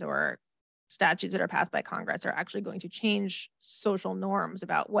decisions or statutes that are passed by Congress are actually going to change social norms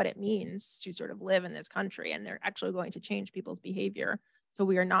about what it means to sort of live in this country. And they're actually going to change people's behavior. So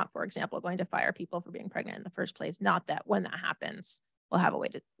we are not, for example, going to fire people for being pregnant in the first place. Not that when that happens, we'll have a way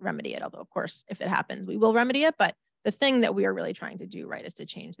to remedy it. Although, of course, if it happens, we will remedy it. But the thing that we are really trying to do, right, is to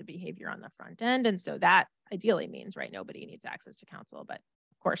change the behavior on the front end. And so that ideally means, right, nobody needs access to counsel. But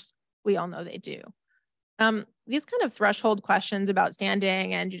of course, we all know they do. These kind of threshold questions about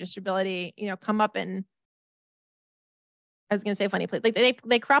standing and justiciability, you know, come up in, I was going to say funny place, like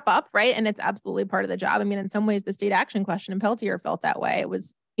they crop up, right? And it's absolutely part of the job. I mean, in some ways, the state action question in Peltier felt that way. It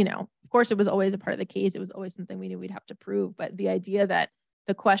was, you know, of course, it was always a part of the case. It was always something we knew we'd have to prove. But the idea that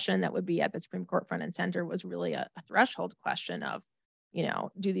the question that would be at the Supreme Court front and center was really a threshold question of, you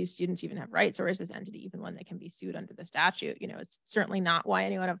know, do these students even have rights, or is this entity even one that can be sued under the statute? You know, it's certainly not why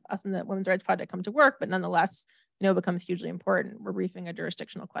anyone of us in the Women's Rights Project come to work, but nonetheless, you know, it becomes hugely important. We're briefing a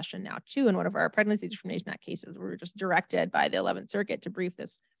jurisdictional question now too in one of our pregnancy discrimination act cases. We were just directed by the 11th Circuit to brief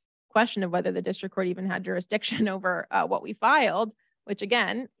this question of whether the district court even had jurisdiction over what we filed, which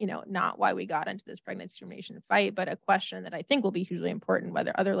again, you know, not why we got into this pregnancy discrimination fight, but a question that I think will be hugely important,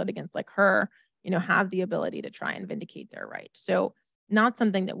 whether other litigants like her, you know, have the ability to try and vindicate their right. So not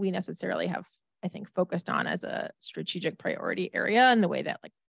something that we necessarily have, I think, focused on as a strategic priority area in the way that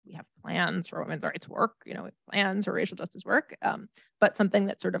like we have plans for women's rights work, you know, plans for racial justice work, but something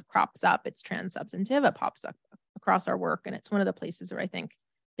that sort of crops up, it's trans-substantive, it pops up across our work. And it's one of the places where I think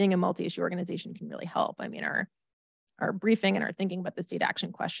being a multi-issue organization can really help. I mean, our briefing and our thinking about the state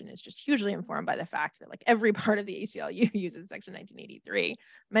action question is just hugely informed by the fact that like every part of the ACLU uses Section 1983,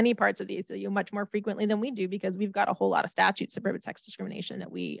 many parts of the ACLU much more frequently than we do because we've got a whole lot of statutes that prohibit sex discrimination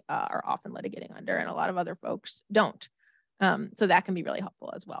that we are often litigating under and a lot of other folks don't. So that can be really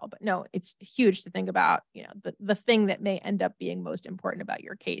helpful as well. But no, it's huge to think about, you know, the thing that may end up being most important about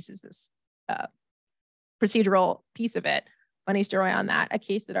your case is this procedural piece of it. Funny story on that, a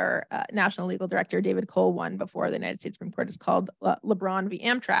case that our National Legal Director, David Cole, won before the United States Supreme Court is called LeBron v.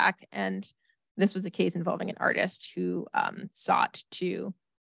 Amtrak. And this was a case involving an artist who sought to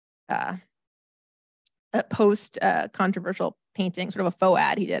post a controversial painting, sort of a faux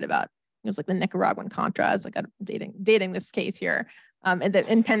ad he did about, it was like the Nicaraguan Contras, like I'm dating this case here,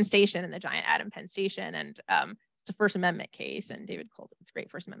 in Penn Station, in the giant ad in Penn Station. And it's a First Amendment case. And David Cole, it's a great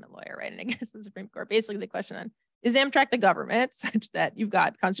First Amendment lawyer, right? And I guess the Supreme Court, basically the question on, is Amtrak the government such that you've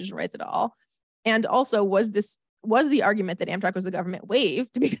got constitutional rights at all? And also, was the argument that Amtrak was the government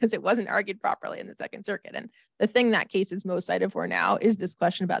waived because it wasn't argued properly in the Second Circuit? And the thing that case is most cited for now is this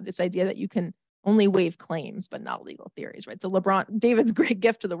question about this idea that you can only waive claims, but not legal theories, right? So David's great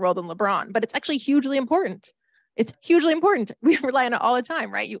gift to the world in LeBron, but it's actually hugely important. It's hugely important. We rely on it all the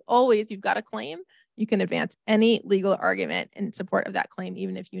time, right? You've got a claim. You can advance any legal argument in support of that claim,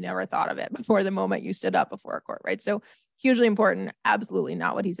 even if you never thought of it before the moment you stood up before a court, right? So hugely important, absolutely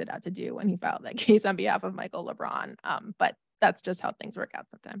not what he set out to do when he filed that case on behalf of Michael LeBron. But that's just how things work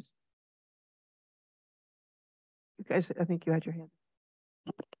out sometimes. You guys, I think you had your hand.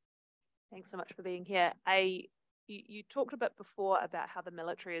 Thanks so much for being here. I You talked a bit before about how the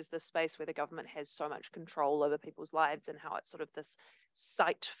military is this space where the government has so much control over people's lives and how it's sort of this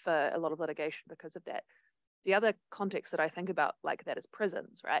site for a lot of litigation because of that. The other context that I think about like that is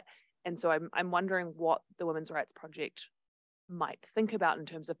prisons, right? And so I'm wondering what the Women's Rights Project might think about in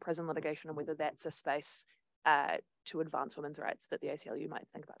terms of prison litigation and whether that's a space to advance women's rights that the ACLU might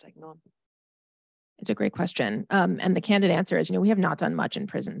think about taking on. It's a great question. And the candid answer is, we have not done much in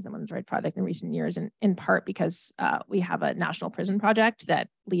prisons, the Women's Rights Project, in recent years, and in part because we have a national prison project that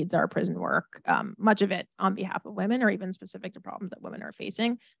leads our prison work, much of it on behalf of women or even specific to problems that women are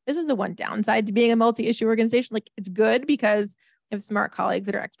facing. This is the one downside to being a multi-issue organization. Like, it's good because we have smart colleagues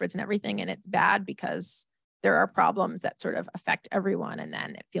that are experts in everything, and it's bad because there are problems that sort of affect everyone. And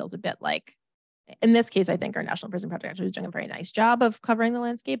then it feels a bit like, in this case, I think our national prison project actually is doing a very nice job of covering the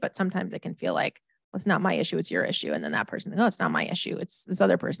landscape, but sometimes it can feel like, well, it's not my issue, it's your issue. And then that person, oh, it's not my issue, it's this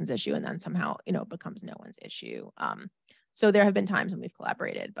other person's issue. And then somehow, it becomes no one's issue. So there have been times when we've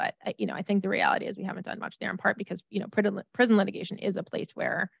collaborated, but I think the reality is we haven't done much there, in part because, prison litigation is a place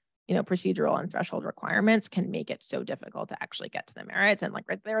where, procedural and threshold requirements can make it so difficult to actually get to the merits. And like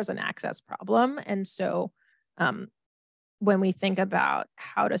right there is an access problem. And so when we think about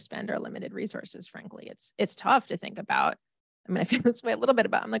how to spend our limited resources, frankly, it's tough to think about. I feel this way a little bit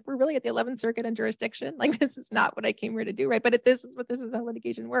about, I'm like, we're really at the 11th Circuit and jurisdiction. Like, this is not what I came here to do, right? But this is how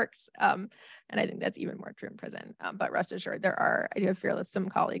litigation works. And I think that's even more true in prison. But rest assured, I do have some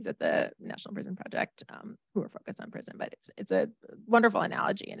colleagues at the National Prison Project who are focused on prison. But it's a wonderful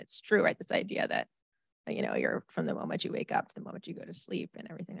analogy, and it's true, right? This idea that, you're from the moment you wake up to the moment you go to sleep, and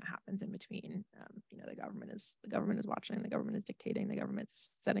everything that happens in between. The government is watching, the government is dictating, the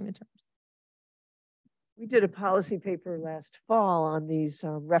government's setting the terms. We did a policy paper last fall on these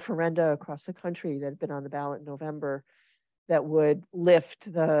referenda across the country that had been on the ballot in November that would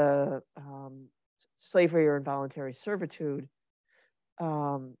lift the slavery or involuntary servitude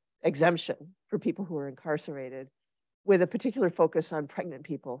exemption for people who are incarcerated, with a particular focus on pregnant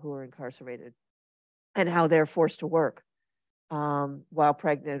people who are incarcerated and how they're forced to work while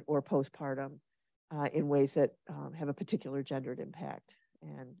pregnant or postpartum in ways that have a particular gendered impact.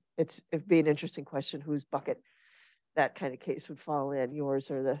 And it'd be an interesting question whose bucket that kind of case would fall in,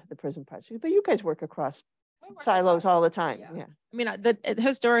 yours or the prison project. But you guys work across silos all the time. Yeah.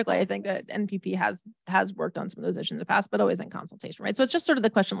 Historically, I think that NPP has worked on some of those issues in the past, but always in consultation, right? So it's just sort of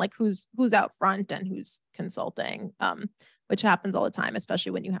the question, like who's out front and who's consulting, which happens all the time,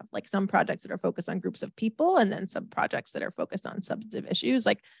 especially when you have like some projects that are focused on groups of people and then some projects that are focused on substantive issues.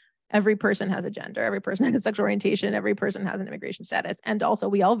 Like, every person has a gender, every person has a sexual orientation, every person has an immigration status. And also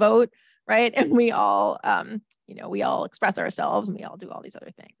we all vote, right? And we all, we all express ourselves, and we all do all these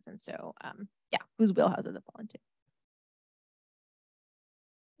other things. And so, whose wheelhouse does it fall into?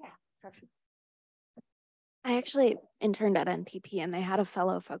 Yeah. I actually interned at NPP, and they had a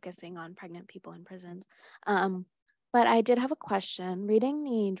fellow focusing on pregnant people in prisons. But I did have a question. Reading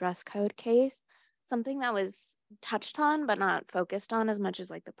the dress code case, something that was touched on but not focused on as much as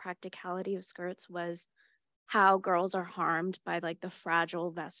like the practicality of skirts was how girls are harmed by like the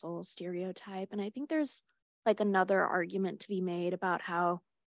fragile vessel stereotype. And I think there's like another argument to be made about how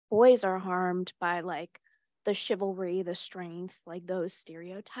boys are harmed by like the chivalry, the strength, like those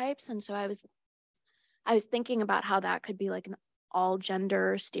stereotypes. And so I was thinking about how that could be like an all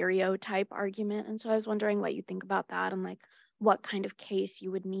gender stereotype argument. And so I was wondering what you think about that, and like what kind of case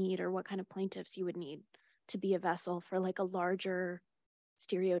you would need, or what kind of plaintiffs you would need to be a vessel for like a larger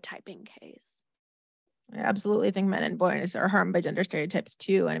stereotyping case. I absolutely think men and boys are harmed by gender stereotypes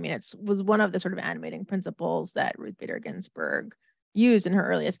too. And it was one of the sort of animating principles that Ruth Bader Ginsburg used in her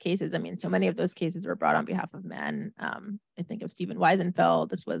earliest cases. So many of those cases were brought on behalf of men. I think of Stephen Weisenfeld.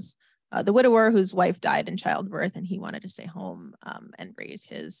 This was the widower whose wife died in childbirth, and he wanted to stay home and raise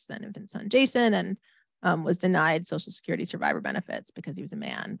his then infant son, Jason, and was denied Social Security survivor benefits because he was a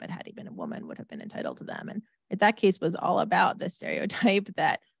man, but had he been a woman, would have been entitled to them. And that case was all about the stereotype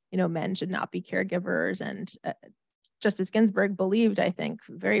that, men should not be caregivers. And Justice Ginsburg believed, I think,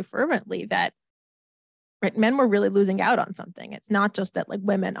 very fervently that men were really losing out on something. It's not just that like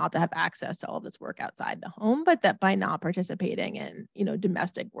women ought to have access to all of this work outside the home, but that by not participating in,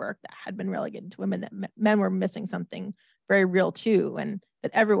 domestic work that had been relegated to women, that men were missing something very real too. And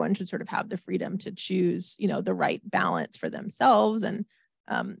that everyone should sort of have the freedom to choose, the right balance for themselves. And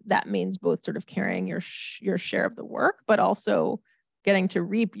that means both sort of carrying your share of the work, but also getting to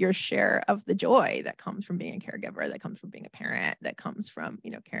reap your share of the joy that comes from being a caregiver, that comes from being a parent, that comes from,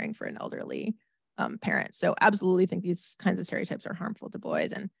 caring for an elderly parent. So absolutely think these kinds of stereotypes are harmful to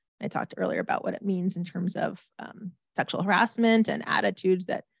boys. And I talked earlier about what it means in terms of sexual harassment and attitudes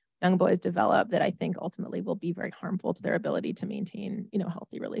that young boys develop that I think ultimately will be very harmful to their ability to maintain,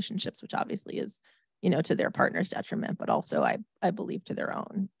 healthy relationships, which obviously is, to their partner's detriment, but also I believe to their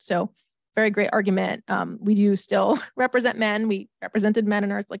own. So very great argument. We do still represent men. We represented men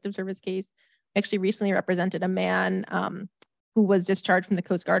in our selective service case. Actually recently represented a man who was discharged from the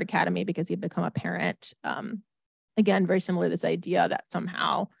Coast Guard Academy because he had become a parent. Again, very similar to this idea that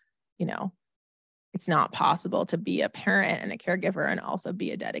somehow, it's not possible to be a parent and a caregiver and also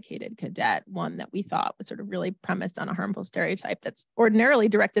be a dedicated cadet, one that we thought was sort of really premised on a harmful stereotype that's ordinarily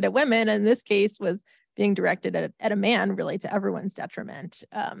directed at women. And in this case was being directed at a man, really to everyone's detriment.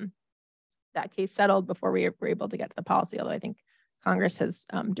 That case settled before we were able to get to the policy, although I think Congress has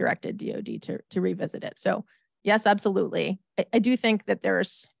directed DOD to revisit it. So yes, absolutely. I do think that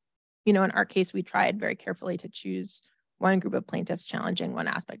there's, in our case, we tried very carefully to choose one group of plaintiffs challenging one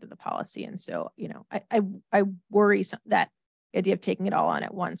aspect of the policy. And so, I worry that the idea of taking it all on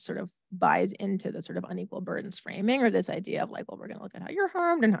at once sort of buys into the sort of unequal burdens framing, or this idea of like, well, we're going to look at how you're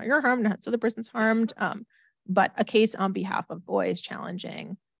harmed and how you're harmed and how this other person's harmed. But a case on behalf of boys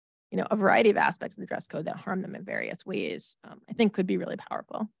challenging, a variety of aspects of the dress code that harm them in various ways, I think could be really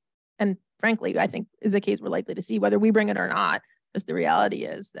powerful. And frankly, I think is a case we're likely to see whether we bring it or not. Just the reality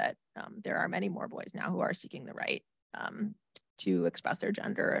is that there are many more boys now who are seeking the right to express their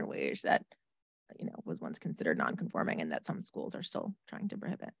gender in ways that, was once considered non-conforming and that some schools are still trying to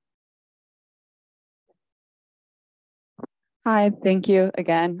prohibit. Hi, thank you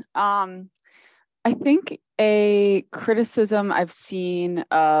again. I think a criticism I've seen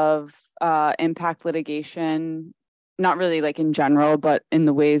of impact litigation, not really like in general, but in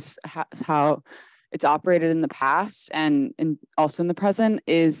the ways how it's operated in the past and also in the present,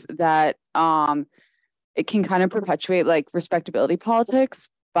 is that it can kind of perpetuate like respectability politics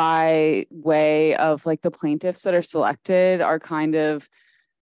by way of like the plaintiffs that are selected are kind of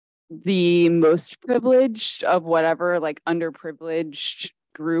the most privileged of whatever like underprivileged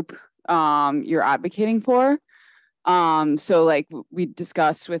group you're advocating for. So like we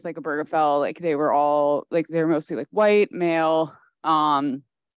discussed with like Obergefell, like they were mostly like white, male,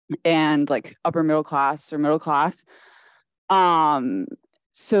 and like upper middle class or middle class.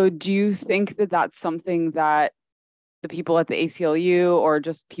 So do you think that that's something that the people at the ACLU or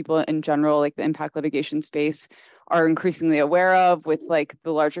just people in general, like the impact litigation space, are increasingly aware of with like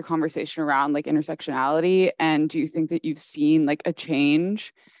the larger conversation around like intersectionality? And do you think that you've seen like a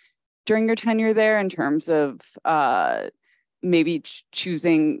change during your tenure there in terms of maybe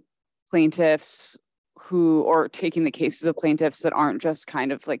choosing plaintiffs or taking the cases of plaintiffs that aren't just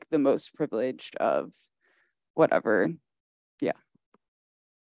kind of like the most privileged of whatever?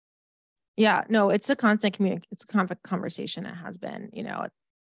 Yeah, no, it's a constant conversation. It has been,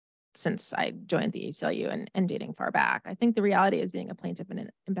 since I joined the ACLU and dating far back. I think the reality is being a plaintiff in an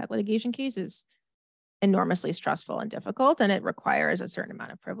impact litigation case is enormously stressful and difficult, and it requires a certain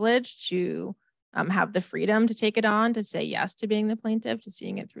amount of privilege to have the freedom to take it on, to say yes to being the plaintiff, to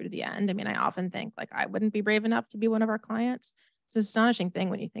seeing it through to the end. I mean, I often think like I wouldn't be brave enough to be one of our clients. It's an astonishing thing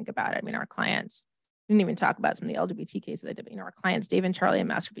when you think about it. I mean, our clients didn't even talk about some of the LGBT cases they did. Our clients, Dave and Charlie and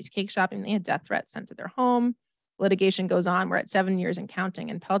Masterpiece Cake Shop, and they had death threats sent to their home. Litigation goes on. We're at 7 years and counting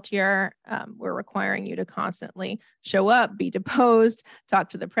in Peltier. We're requiring you to constantly show up, be deposed,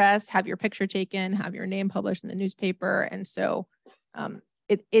 talk to the press, have your picture taken, have your name published in the newspaper. And so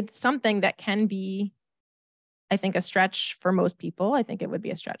it's something that can be, I think, a stretch for most people. I think it would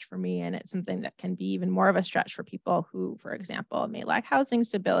be a stretch for me. And it's something that can be even more of a stretch for people who, for example, may lack housing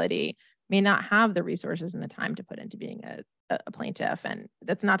stability, may not have the resources and the time to put into being a plaintiff. And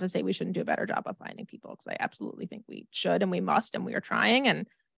that's not to say we shouldn't do a better job of finding people, because I absolutely think we should and we must, and we are trying and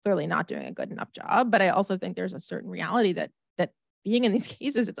clearly not doing a good enough job. But I also think there's a certain reality that being in these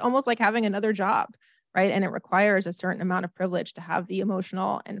cases, it's almost like having another job, right? And it requires a certain amount of privilege to have the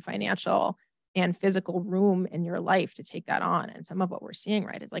emotional and financial and physical room in your life to take that on. And some of what we're seeing,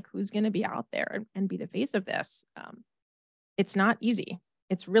 right, is like, who's going to be out there and be the face of this? It's not easy.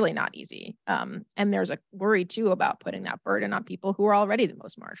 It's really not easy. And there's a worry too about putting that burden on people who are already the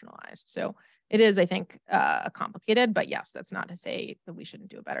most marginalized. So it is, I think, complicated, but yes, that's not to say that we shouldn't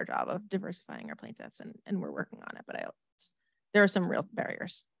do a better job of diversifying our plaintiffs, and we're working on it, but there are some real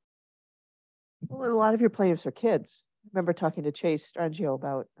barriers. Well, a lot of your plaintiffs are kids. I remember talking to Chase Strangio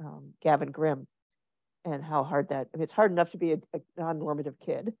about Gavin Grimm and how hard it's hard enough to be a non-normative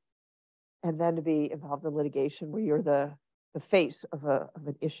kid and then to be involved in litigation where you're the face of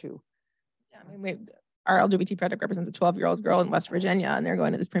an issue. Yeah, I mean, our LGBT project represents a 12-year-old girl in West Virginia, and they're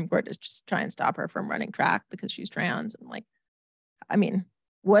going to the Supreme Court to just try and stop her from running track because she's trans. And like, I mean,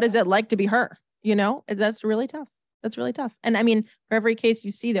 what is it like to be her? That's really tough. that's really tough. And I mean, for every case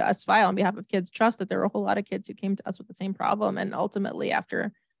you see that us file on behalf of Kids Trust, that there are a whole lot of kids who came to us with the same problem. And ultimately,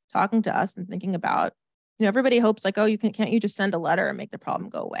 after talking to us and thinking about, everybody hopes like, oh, can't you just send a letter and make the problem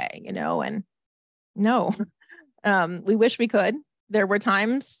go away, and no, we wish we could. There were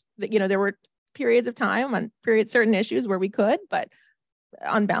times that, there were periods of time on certain issues where we could, but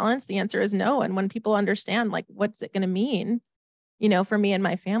on balance, the answer is no. And when people understand, like, what's it going to mean, for me and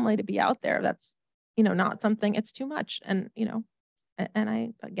my family to be out there, that's, not something, it's too much. And, and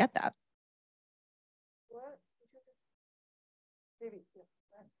I get that.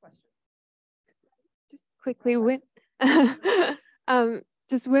 Just quickly, when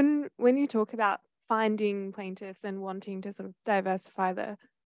you talk about finding plaintiffs and wanting to sort of diversify the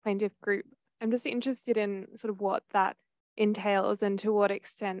plaintiff group, I'm just interested in sort of what that entails and to what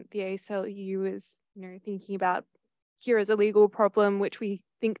extent the ACLU is, thinking about here is a legal problem which we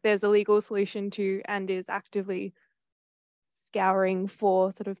think there's a legal solution to, and is actively scouring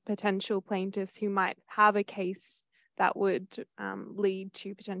for sort of potential plaintiffs who might have a case that would lead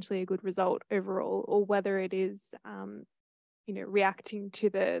to potentially a good result overall, or whether it is reacting to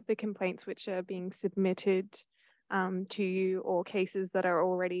the complaints which are being submitted to you, or cases that are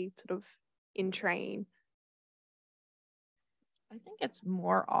already sort of in train. I think it's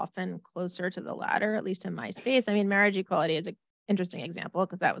more often closer to the latter, at least in my space. I mean, marriage equality is an interesting example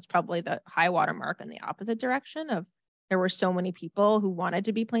because that was probably the high water mark in the opposite direction of there were so many people who wanted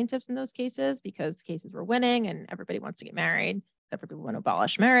to be plaintiffs in those cases because the cases were winning and everybody wants to get married, except for people who want to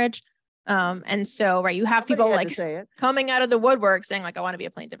abolish marriage. And so, right, you have people like coming out of the woodwork saying like, I want to be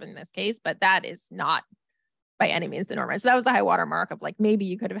a plaintiff in this case, but that is not by any means the norm. So that was the high water mark of like, maybe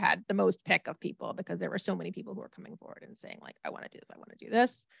you could have had the most pick of people because there were so many people who were coming forward and saying like, I want to do this, I want to do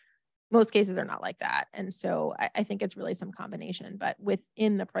this. Most cases are not like that. And so I think it's really some combination, but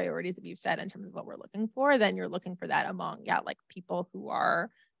within the priorities that you've said in terms of what we're looking for, then you're looking for that among, like people who are,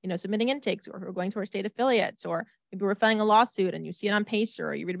 submitting intakes or who are going to our state affiliates, or maybe we're filing a lawsuit and you see it on Pacer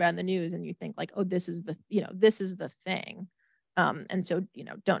or you read about it in the news and you think like, oh, this is the, this is the thing. And so,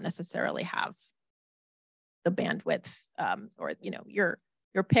 don't necessarily have the bandwidth or,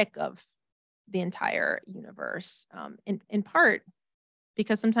 your pick of the entire universe in part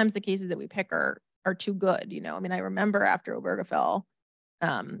because sometimes the cases that we pick are too good. I mean, I remember after Obergefell,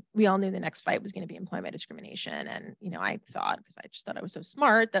 we all knew the next fight was going to be employment discrimination. And, I thought, because I just thought I was so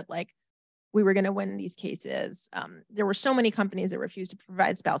smart, that like we were going to win these cases. There were so many companies that refused to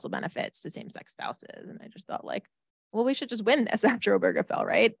provide spousal benefits to same-sex spouses. And I just thought like, well, we should just win this after Obergefell,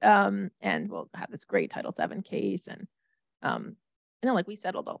 right? And we'll have this great Title VII case. And, like we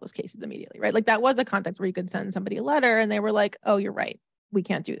settled all those cases immediately, right? Like that was a context where you could send somebody a letter and they were like, oh, you're right. We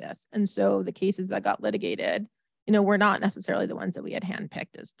can't do this. And so the cases that got litigated, were not necessarily the ones that we had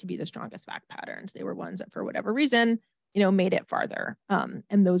handpicked as to be the strongest fact patterns. They were ones that for whatever reason, made it farther.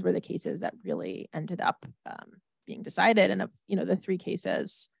 And those were the cases that really ended up being decided. And, the three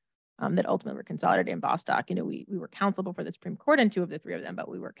cases that ultimately were consolidated in Bostock, we were counsel before the Supreme Court in two of the three of them, but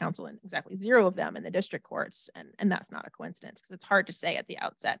we were counsel in exactly zero of them in the district courts. And that's not a coincidence because it's hard to say at the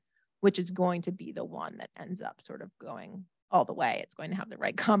outset, which is going to be the one that ends up sort of going all the way. It's going to have the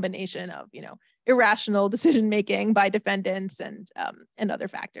right combination of, irrational decision-making by defendants and other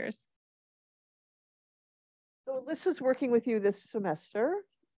factors. So Alyssa's working with you this semester.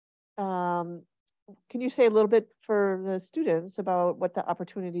 Can you say a little bit for the students about what the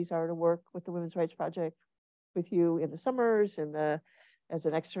opportunities are to work with the Women's Rights Project with you in the summers and as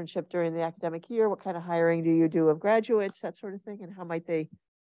an externship during the academic year? What kind of hiring do you do of graduates, that sort of thing, and how might they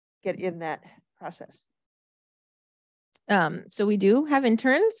get in that process? So we do have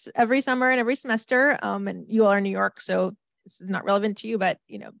interns every summer and every semester, and you all are in New York, so this is not relevant to you, but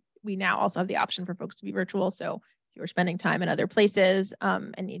we now also have the option for folks to be virtual. So if you're spending time in other places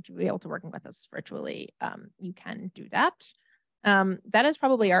and need to be able to work with us virtually, you can do that. That is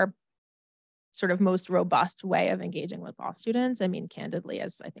probably our sort of most robust way of engaging with law students. I mean, candidly,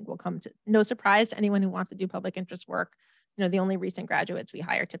 as I think will come to no surprise to anyone who wants to do public interest work, the only recent graduates we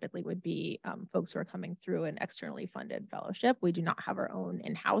hire typically would be folks who are coming through an externally funded fellowship. We do not have our own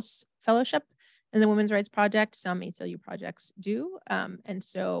in-house fellowship in the Women's Rights Project. Some ACLU projects do.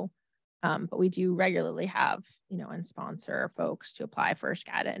 But we do regularly have, and sponsor folks to apply for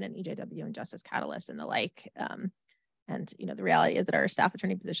SCADA and EJW and Justice Catalyst and the like. And, the reality is that our staff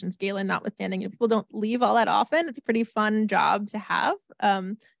attorney positions, Galen notwithstanding, people don't leave all that often. It's a pretty fun job to have.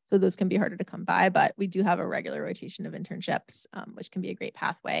 So those can be harder to come by, but we do have a regular rotation of internships, which can be a great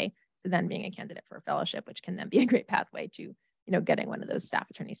pathway to then being a candidate for a fellowship, which can then be a great pathway to, getting one of those staff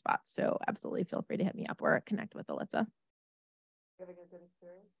attorney spots. So absolutely feel free to hit me up or connect with Alyssa. Having a good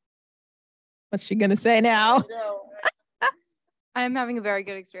experience? What's she gonna say now? I'm having a very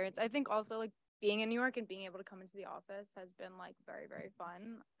good experience. I think also like being in New York and being able to come into the office has been like very, very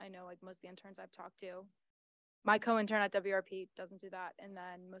fun. I know like most of the interns I've talked to, my co-intern at WRP doesn't do that. And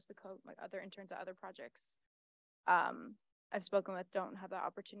then most of the other interns at other projects I've spoken with don't have that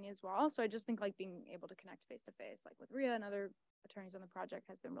opportunity as well. So I just think like being able to connect face to face, like with Ria and other attorneys on the project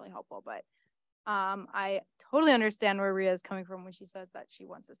has been really helpful. But I totally understand where Ria is coming from when she says that she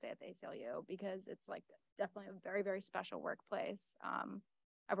wants to stay at the ACLU, because it's like definitely a very, very special workplace.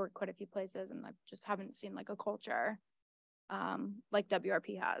 I've worked quite a few places and I just haven't seen like a culture like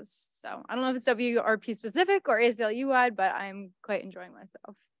WRP has. So I don't know if it's WRP specific or ACLU wide, but I'm quite enjoying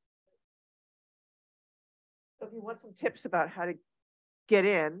myself. So if you want some tips about how to get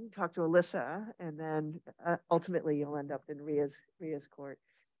in, talk to Alyssa, and then ultimately you'll end up in Ria's court.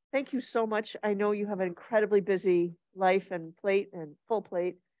 Thank you so much. I know you have an incredibly busy life and plate and full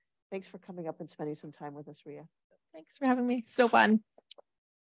plate. Thanks for coming up and spending some time with us, Ria. Thanks for having me. So fun.